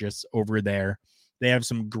purchase over there. They have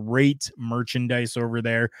some great merchandise over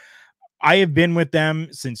there. I have been with them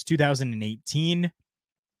since 2018.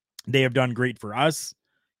 They have done great for us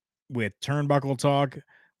with Turnbuckle Talk.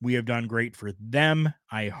 We have done great for them,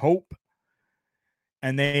 I hope.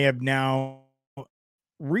 And they have now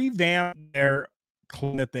revamped their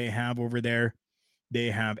club that they have over there.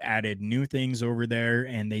 They have added new things over there,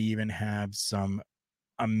 and they even have some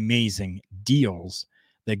amazing deals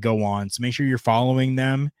that go on. So make sure you're following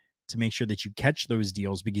them to make sure that you catch those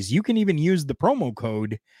deals, because you can even use the promo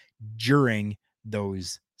code during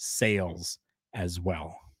those sales as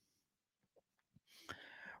well.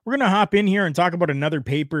 We're going to hop in here and talk about another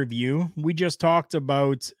pay-per-view. We just talked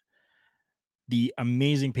about the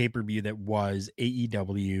amazing pay-per-view that was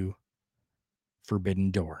AEW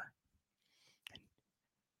Forbidden Door.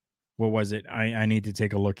 What was it? I need to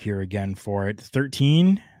take a look here again for it.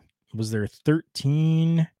 13? Was there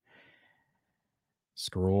 13?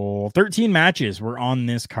 Scroll. 13 matches were on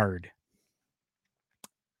this card.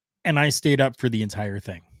 And I stayed up for the entire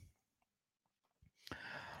thing.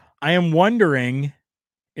 I am wondering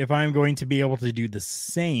if I'm going to be able to do the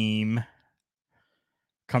same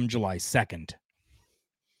come July 2nd.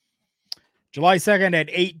 July 2nd at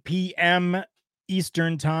 8 p.m.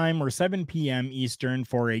 Eastern Time, or 7 p.m. Eastern,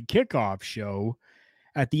 for a kickoff show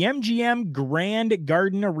at the MGM Grand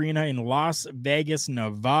Garden Arena in Las Vegas,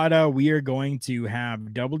 Nevada. We are going to have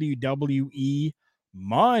WWE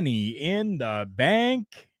Money in the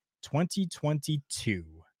Bank 2022.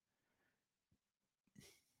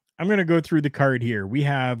 I'm going to go through the card here. We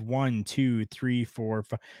have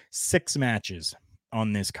 6 matches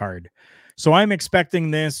on this card. So I'm expecting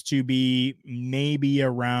this to be maybe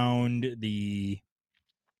around the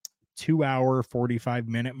 2-hour,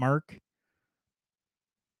 45-minute mark,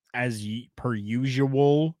 as per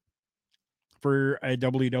usual for a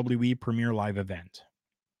WWE Premier Live event.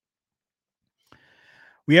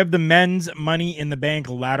 We have the men's Money in the Bank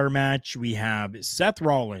ladder match. We have Seth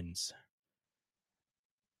Rollins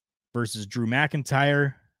versus Drew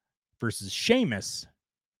McIntyre versus Sheamus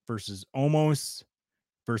versus Omos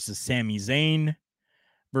versus Sami Zayn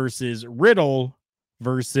versus Riddle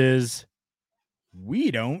versus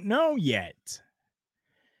we don't know yet.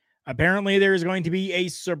 Apparently, there is going to be a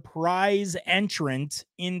surprise entrant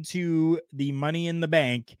into the Money in the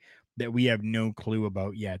Bank that we have no clue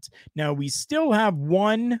about yet. Now, we still have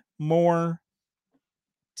one more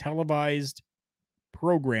televised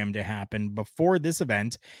program to happen before this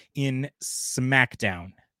event in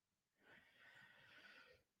SmackDown.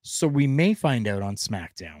 So we may find out on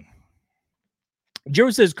SmackDown. Joe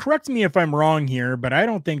says, correct me if I'm wrong here, but I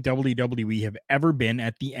don't think WWE have ever been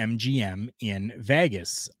at the MGM in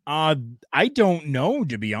Vegas. I don't know,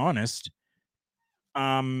 to be honest.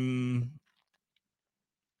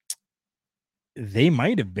 They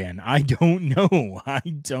might have been. I don't know.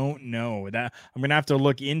 That I'm gonna have to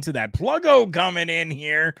look into that. Pluggo coming in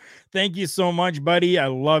here. Thank you so much, buddy. I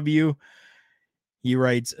love you. He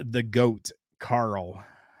writes, the GOAT, Carl.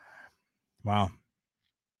 Wow.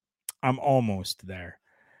 I'm almost there.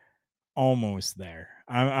 Almost there.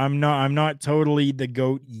 I'm not totally the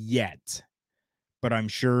GOAT yet, but I'm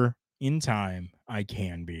sure in time I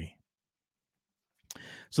can be.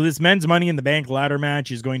 So this men's Money in the Bank ladder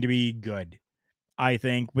match is going to be good. I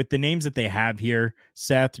think with the names that they have here,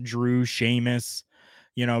 Seth, Drew, Sheamus,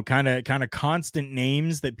 kind of constant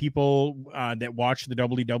names that people that watch the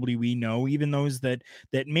WWE know, even those that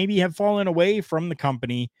maybe have fallen away from the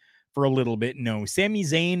company for a little bit. No, Sami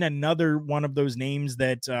Zayn, another one of those names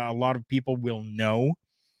that a lot of people will know.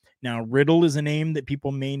 Now, Riddle is a name that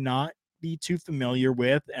people may not be too familiar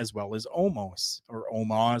with, as well as Omos or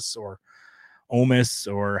Omos or Omis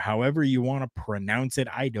or however you want to pronounce it.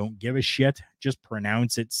 I don't give a shit. Just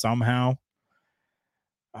pronounce it somehow.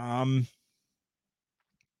 I'm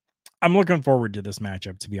looking forward to this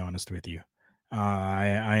matchup, to be honest with you.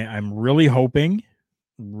 I'm really hoping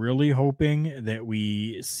that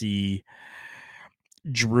we see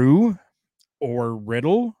Drew or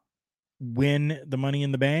Riddle win the Money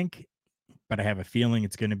in the Bank, but I have a feeling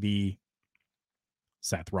it's going to be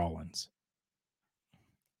Seth Rollins.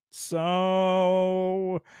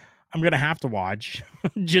 So I'm going to have to watch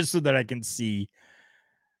just so that I can see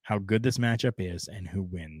how good this matchup is and who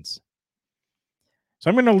wins. So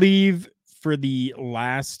I'm going to leave for the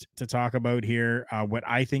last to talk about here what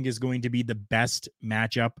I think is going to be the best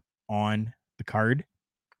matchup on the card.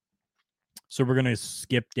 So we're going to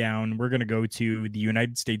skip down. We're going to go to the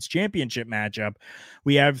United States Championship matchup.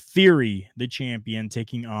 We have Theory, the champion,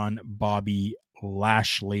 taking on Bobby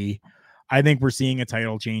Lashley. I think we're seeing a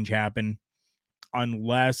title change happen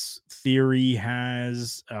unless Theory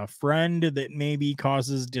has a friend that maybe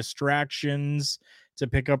causes distractions to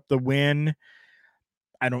pick up the win.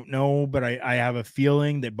 I don't know, but I have a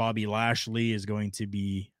feeling that Bobby Lashley is going to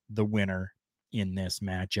be the winner in this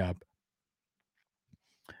matchup.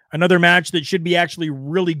 Another match that should be actually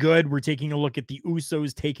really good. We're taking a look at the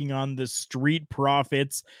Usos taking on the Street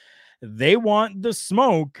Profits. They want the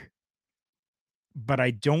smoke, but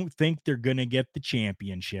I don't think they're going to get the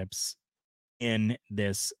championships in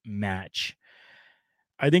this match.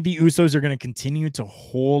 I think the Usos are going to continue to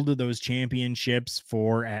hold those championships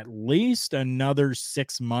for at least another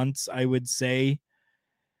 6 months, I would say.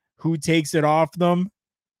 Who takes it off them?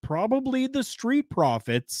 Probably the Street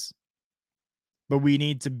Profits. But we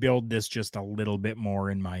need to build this just a little bit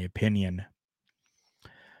more, in my opinion.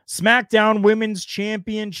 SmackDown Women's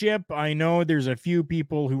Championship. I know there's a few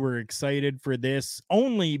people who are excited for this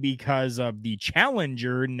only because of the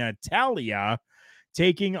challenger, Natalya,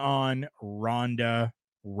 taking on Ronda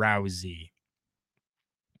Rousey.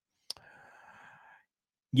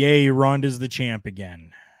 Yay, Ronda's the champ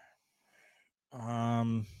again.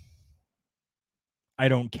 I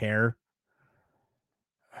don't care.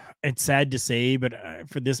 It's sad to say, but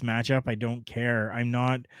for this matchup, I don't care. I'm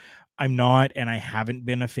not, and I haven't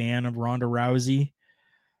been a fan of Ronda Rousey.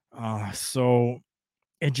 So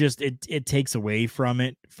it takes away from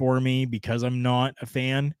it for me because I'm not a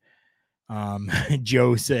fan.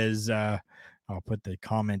 Joe says, I'll put the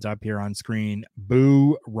comment up here on screen.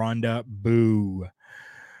 Boo, Ronda, boo.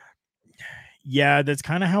 Yeah, that's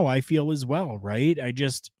kind of how I feel as well, right? I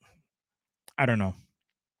don't know.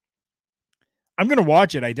 I'm going to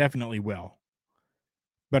watch it. I definitely will.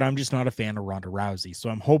 But I'm just not a fan of Ronda Rousey. So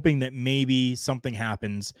I'm hoping that maybe something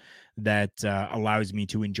happens that allows me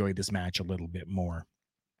to enjoy this match a little bit more.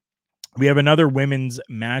 We have another women's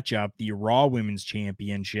matchup, the Raw Women's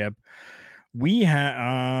Championship. We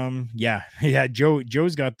have,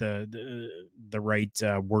 Joe's got the right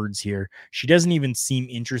words here. She doesn't even seem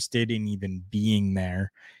interested in even being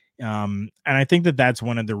there. And I think that that's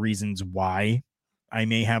one of the reasons why I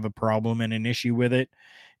may have a problem and an issue with it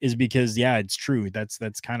is because, yeah, it's true. That's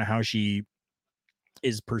kind of how she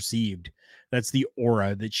is perceived. That's the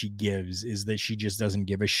aura that she gives, is that she just doesn't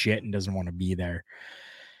give a shit and doesn't want to be there.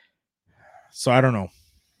 So I don't know.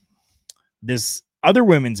 This other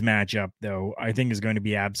women's matchup, though, I think is going to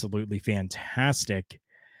be absolutely fantastic.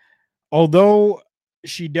 Although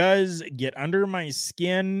she does get under my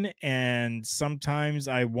skin, and sometimes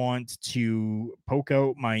I want to poke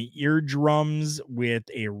out my eardrums with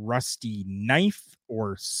a rusty knife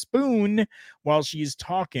or spoon while she's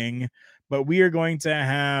talking. But we are going to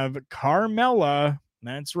have Carmella.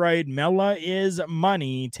 That's right. Mella is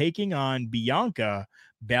money taking on Bianca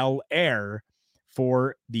Belair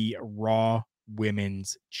for the Raw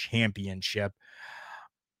Women's Championship.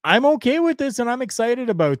 I'm okay with this and I'm excited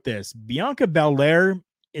about this. Bianca Belair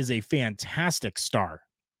is a fantastic star.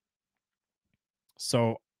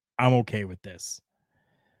 So I'm okay with this.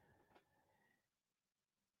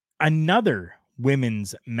 Another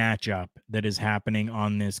women's matchup that is happening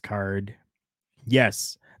on this card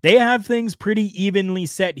Yes, they have things pretty evenly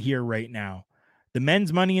set here right now. The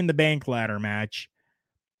men's Money in the Bank ladder match,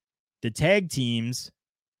 the tag teams,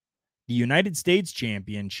 the United States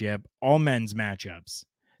Championship, all men's matchups.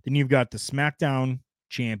 Then you've got the SmackDown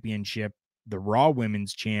Championship, the Raw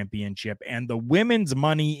Women's Championship, and the Women's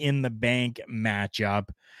Money in the Bank matchup.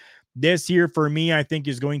 This here, for me, I think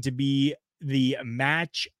is going to be the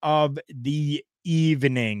match of the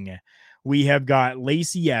evening. We have got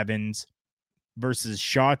Lacey Evans versus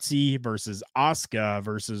Shotzi versus Asuka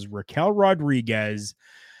versus Raquel Rodriguez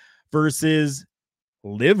versus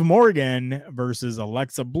Liv Morgan versus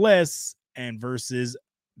Alexa Bliss and versus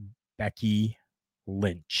Becky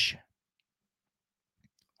Lynch.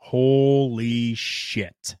 Holy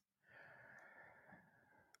shit.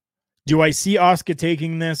 Do I see Asuka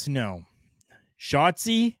taking this? No.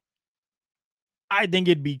 Shotzi? I think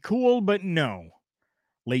it'd be cool, but no.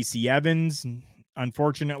 Lacey Evans?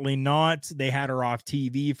 Unfortunately not. They had her off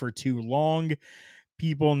TV for too long.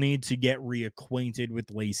 People need to get reacquainted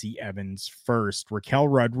with Lacey Evans first. Raquel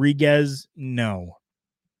Rodriguez? No.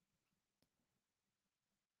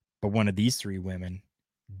 But one of these three women?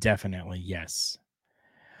 Definitely yes.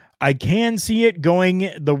 I can see it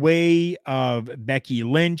going the way of Becky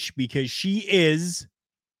Lynch because she is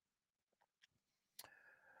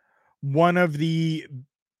one of the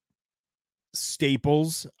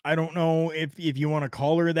staples. I don't know if you want to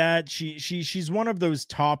call her that. She's one of those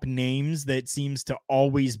top names that seems to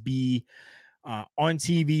always be on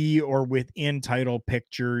TV or within title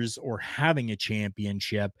pictures or having a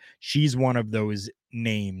championship. She's one of those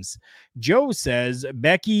names. Joe says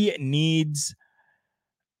Becky needs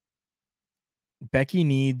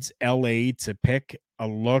LA to pick a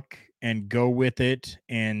look and go with it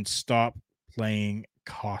and stop playing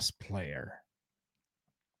cosplayer.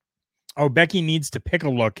 Oh, Becky needs to pick a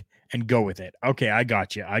look and go with it. Okay, I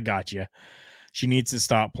got you. She needs to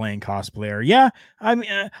stop playing cosplayer. Yeah,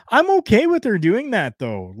 I'm okay with her doing that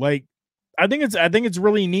though. Like, I think it's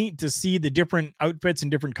really neat to see the different outfits and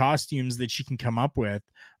different costumes that she can come up with.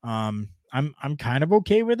 I'm kind of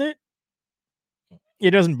okay with it.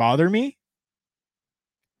 It doesn't bother me.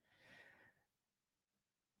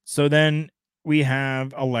 So then we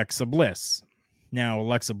have Alexa Bliss. Now,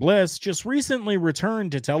 Alexa Bliss just recently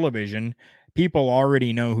returned to television. People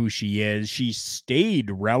already know who she is. She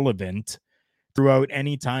stayed relevant throughout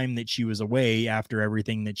any time that she was away after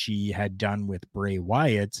everything that she had done with Bray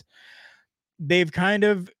Wyatt. They've kind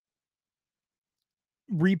of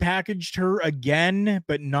repackaged her again,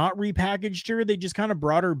 but not repackaged her. They just kind of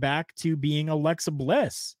brought her back to being Alexa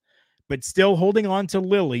Bliss, but still holding on to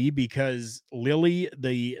Lily because Lily,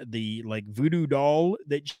 the like voodoo doll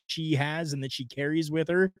that she has and that she carries with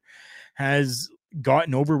her, has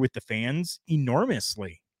gotten over with the fans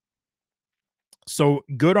enormously. So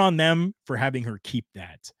good on them for having her keep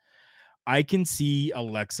that. I can see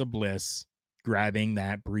Alexa Bliss grabbing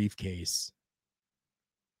that briefcase.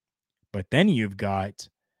 But then you've got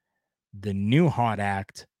the new hot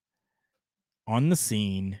act on the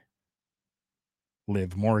scene,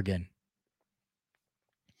 Liv Morgan.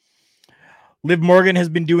 Liv Morgan has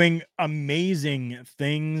been doing amazing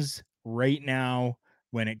things right now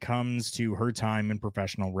when it comes to her time in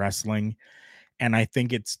professional wrestling. And I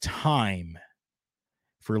think it's time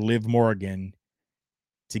for Liv Morgan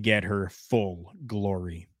to get her full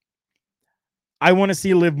glory. I want to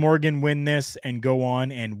see Liv Morgan win this and go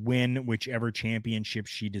on and win whichever championship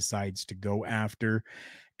she decides to go after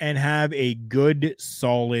and have a good,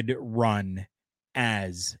 solid run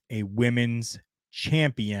as a women's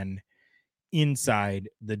champion inside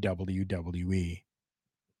the WWE.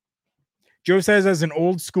 Joe says, as an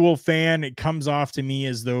old school fan, it comes off to me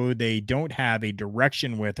as though they don't have a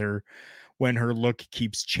direction with her when her look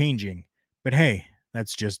keeps changing. But hey,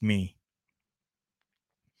 that's just me.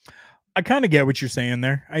 I kind of get what you're saying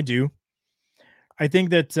there. I do. I think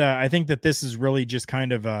that this is really just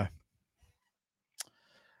kind of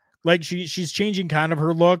like she's changing kind of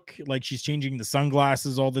her look, like she's changing the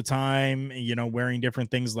sunglasses all the time, wearing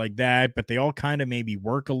different things like that, but they all kind of maybe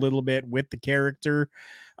work a little bit with the character.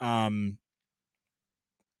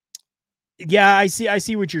 Yeah, I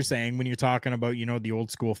see what you're saying when you're talking about, the old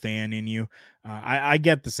school fan in you. I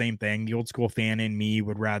get the same thing. The old school fan in me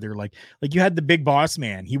would rather like you had the Big Boss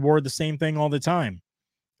Man. He wore the same thing all the time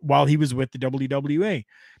while he was with the WWE.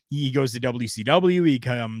 He goes to WCW. He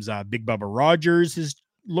becomes Big Bubba Rogers. His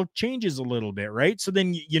look changes a little bit, right? So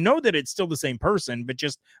then you know that it's still the same person, but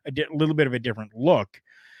just a little bit of a different look.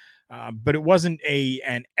 But it wasn't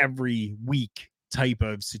an every week type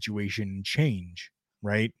of situation change,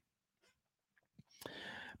 right?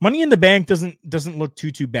 Money in the Bank doesn't look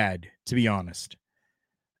too bad, to be honest.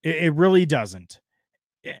 It really doesn't.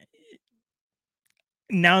 Eh,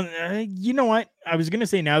 Now, you know what? I was gonna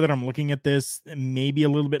say, now that I'm looking at this, maybe a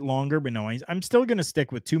little bit longer, but no, I'm still gonna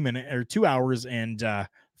stick with 2 hours and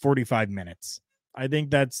 45 minutes. I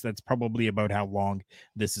think that's probably about how long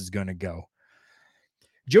this is gonna go.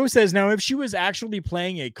 Joe says, now if she was actually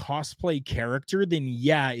playing a cosplay character, then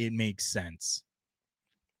yeah, it makes sense.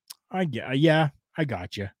 Yeah, I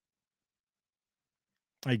got you.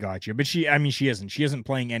 I got you. But she isn't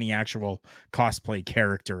playing any actual cosplay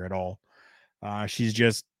character at all. She's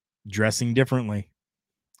just dressing differently,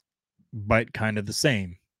 but kind of the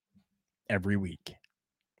same every week.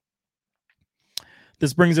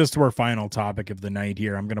 This brings us to our final topic of the night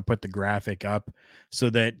here. I'm going to put the graphic up so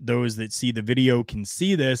that those that see the video can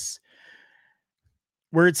see this,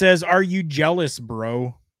 where it says, "Are you jealous,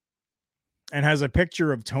 bro?" and has a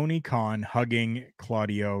picture of Tony Khan hugging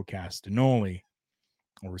Claudio Castagnoli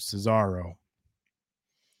or Cesaro.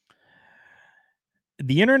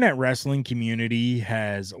 The internet wrestling community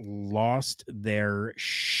has lost their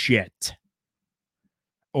shit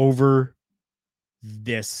over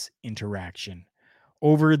this interaction,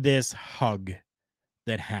 over this hug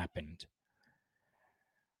that happened.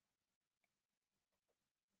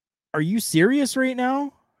 Are you serious right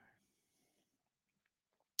now?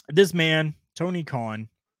 This man, Tony Khan,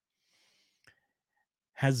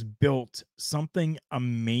 has built something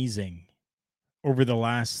amazing over the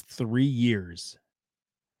last 3 years.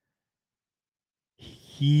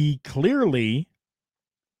 He clearly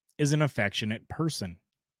is an affectionate person.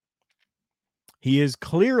 He is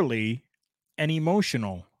clearly an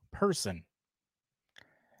emotional person.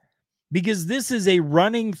 Because this is a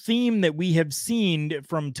running theme that we have seen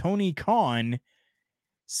from Tony Khan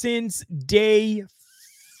since day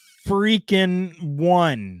freaking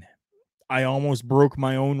one. I almost broke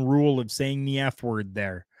my own rule of saying the F word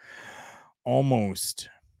there. Almost.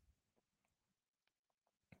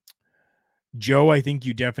 Joe, I think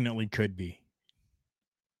you definitely could be.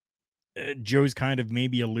 Joe's kind of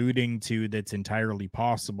maybe alluding to that's entirely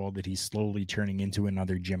possible that he's slowly turning into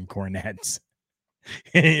another Jim Cornette.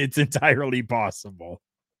 It's entirely possible.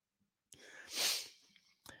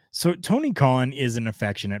 So Tony Khan is an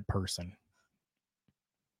affectionate person.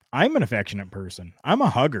 I'm an affectionate person. I'm a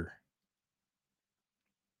hugger.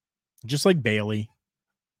 Just like Bailey.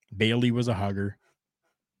 Bailey was a hugger.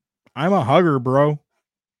 I'm a hugger, bro.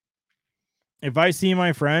 If I see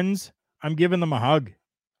my friends, I'm giving them a hug.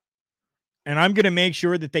 And I'm going to make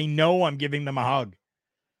sure that they know I'm giving them a hug.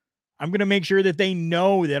 I'm going to make sure that they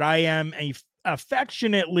know that I am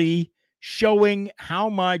affectionately showing how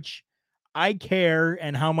much I care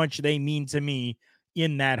and how much they mean to me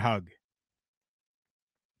in that hug.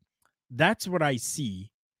 That's what I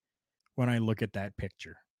see when I look at that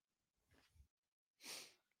picture.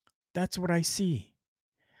 That's what I see.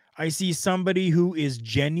 I see somebody who is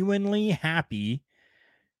genuinely happy,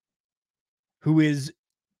 who is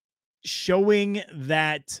showing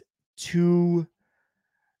that to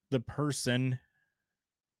the person.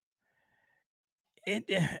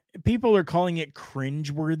 People are calling it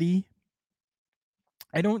cringeworthy.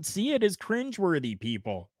 I don't see it as cringeworthy,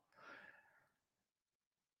 people.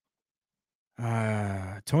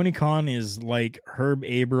 Tony Khan is like Herb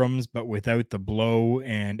Abrams, but without the blow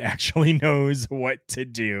and actually knows what to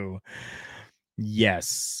do.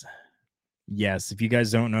 Yes. Yes. If you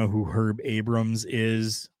guys don't know who Herb Abrams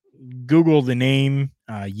is, Google the name,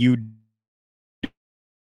 UWF.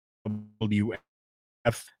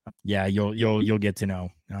 Yeah, you'll get to know.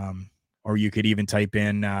 Or you could even type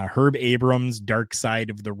in Herb Abrams Dark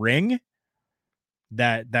Side of the Ring.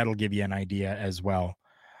 That'll give you an idea as well.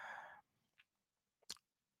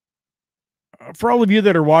 For all of you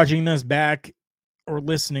that are watching this back or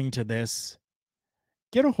listening to this,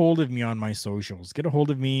 get a hold of me on my socials. Get a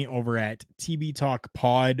hold of me over at TB Talk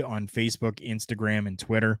Pod on Facebook, Instagram, and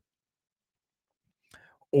Twitter.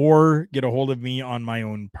 Or get a hold of me on my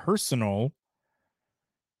own personal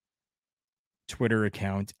Twitter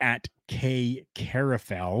account at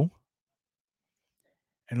KCarafel.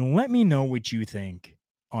 And let me know what you think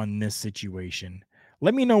on this situation.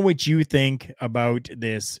 Let me know what you think about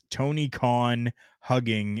this Tony Khan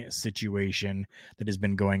hugging situation that has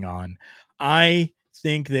been going on. I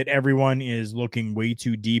think that everyone is looking way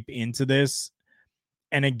too deep into this.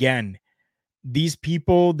 And again, these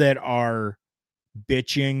people that are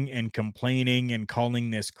bitching and complaining and calling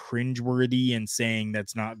this cringeworthy and saying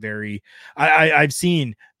that's not very, I've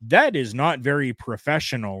seen that is not very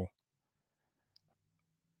professional.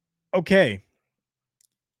 Okay.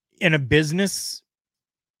 In a business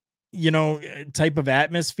type of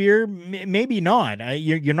atmosphere, maybe not.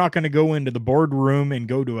 You're not going to go into the boardroom and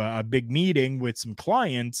go to a big meeting with some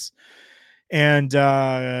clients and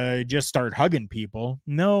just start hugging people.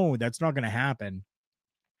 No, that's not going to happen.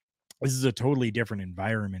 This is a totally different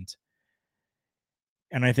environment.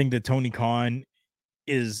 And I think that Tony Khan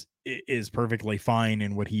is perfectly fine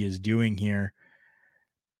in what he is doing here.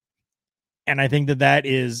 And I think that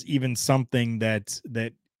is even something that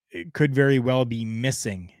could very well be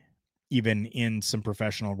missing even in some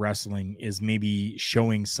professional wrestling, is maybe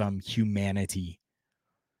showing some humanity,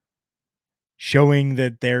 showing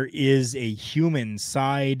that there is a human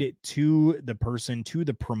side to the person, to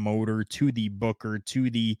the promoter, to the booker, to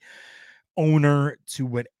the owner, to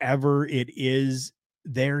whatever it is.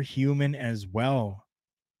 They're human as well.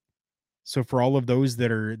 So for all of those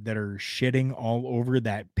that are shitting all over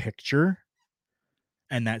that picture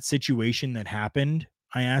and that situation that happened,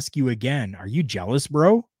 I ask you again, are you jealous,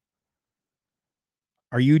 bro?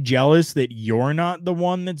 Are you jealous that you're not the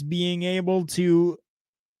one that's being able to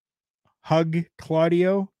hug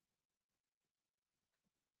Claudio?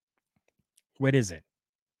 What is it?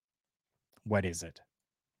 What is it?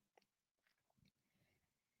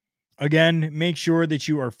 Again, make sure that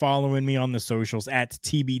you are following me on the socials at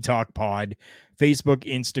TB Talk Pod, Facebook,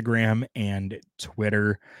 Instagram, and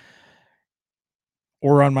Twitter,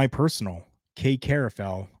 or on my personal K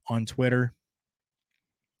Carafel on Twitter.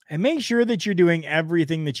 And make sure that you're doing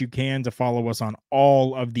everything that you can to follow us on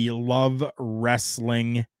all of the Love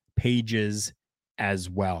Wrestling pages as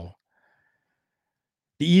well.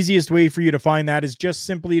 The easiest way for you to find that is just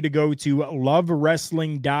simply to go to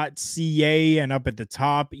lovewrestling.ca, and up at the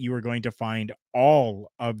top, you are going to find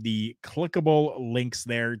all of the clickable links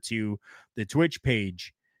there to the Twitch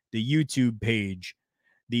page, the YouTube page,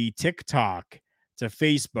 the TikTok, to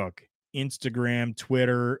Facebook, Instagram,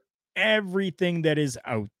 Twitter, everything that is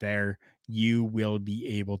out there. You will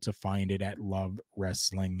be able to find it at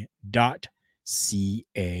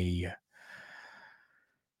lovewrestling.ca.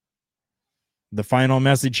 The final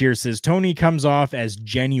message here says, Tony comes off as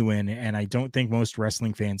genuine, and I don't think most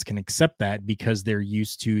wrestling fans can accept that because they're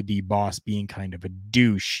used to the boss being kind of a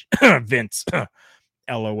douche. Vince,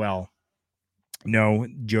 LOL. No,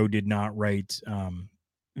 Joe did not write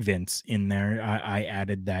Vince in there. I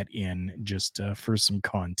added that in just for some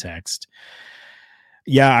context.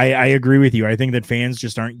 Yeah, I agree with you. I think that fans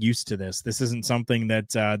just aren't used to this. This isn't something that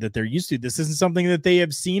they're used to. This isn't something that they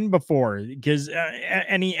have seen before. Because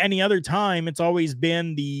any other time, it's always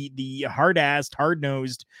been the hard-assed,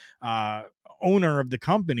 hard-nosed owner of the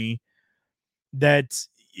company that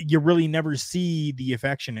you really never see the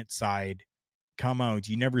affectionate side come out.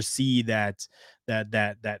 You never see that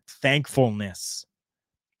thankfulness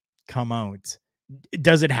come out.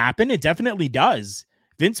 Does it happen? It definitely does.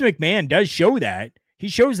 Vince McMahon does show that. He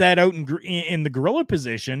shows that out in the gorilla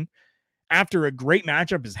position after a great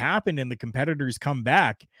matchup has happened and the competitors come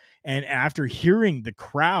back. And after hearing the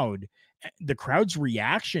crowd's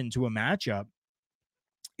reaction to a matchup,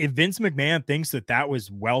 if Vince McMahon thinks that was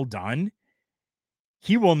well done,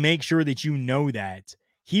 he will make sure that you know that.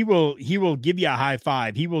 He will give you a high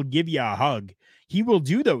five. He will give you a hug. He will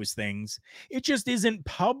do those things. It just isn't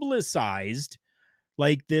publicized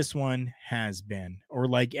like this one has been, or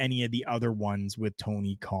like any of the other ones with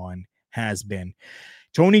Tony Khan has been.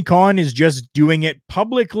 Tony Khan is just doing it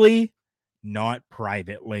publicly, not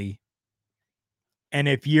privately. And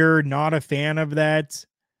if you're not a fan of that,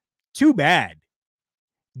 too bad.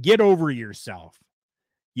 Get over yourself.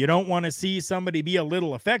 You don't want to see somebody be a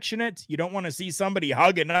little affectionate. You don't want to see somebody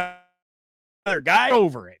hug another guy.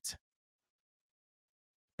 Over it.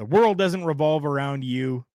 The world doesn't revolve around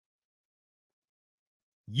you.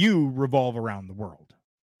 You revolve around the world.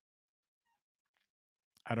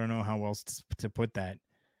 I don't know how else to put that.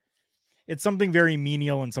 It's something very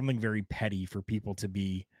menial and something very petty for people to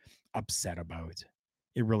be upset about.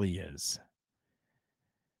 It really is.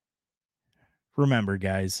 Remember,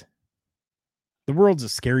 guys, the world's a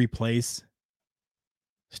scary place.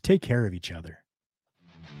 Just take care of each other.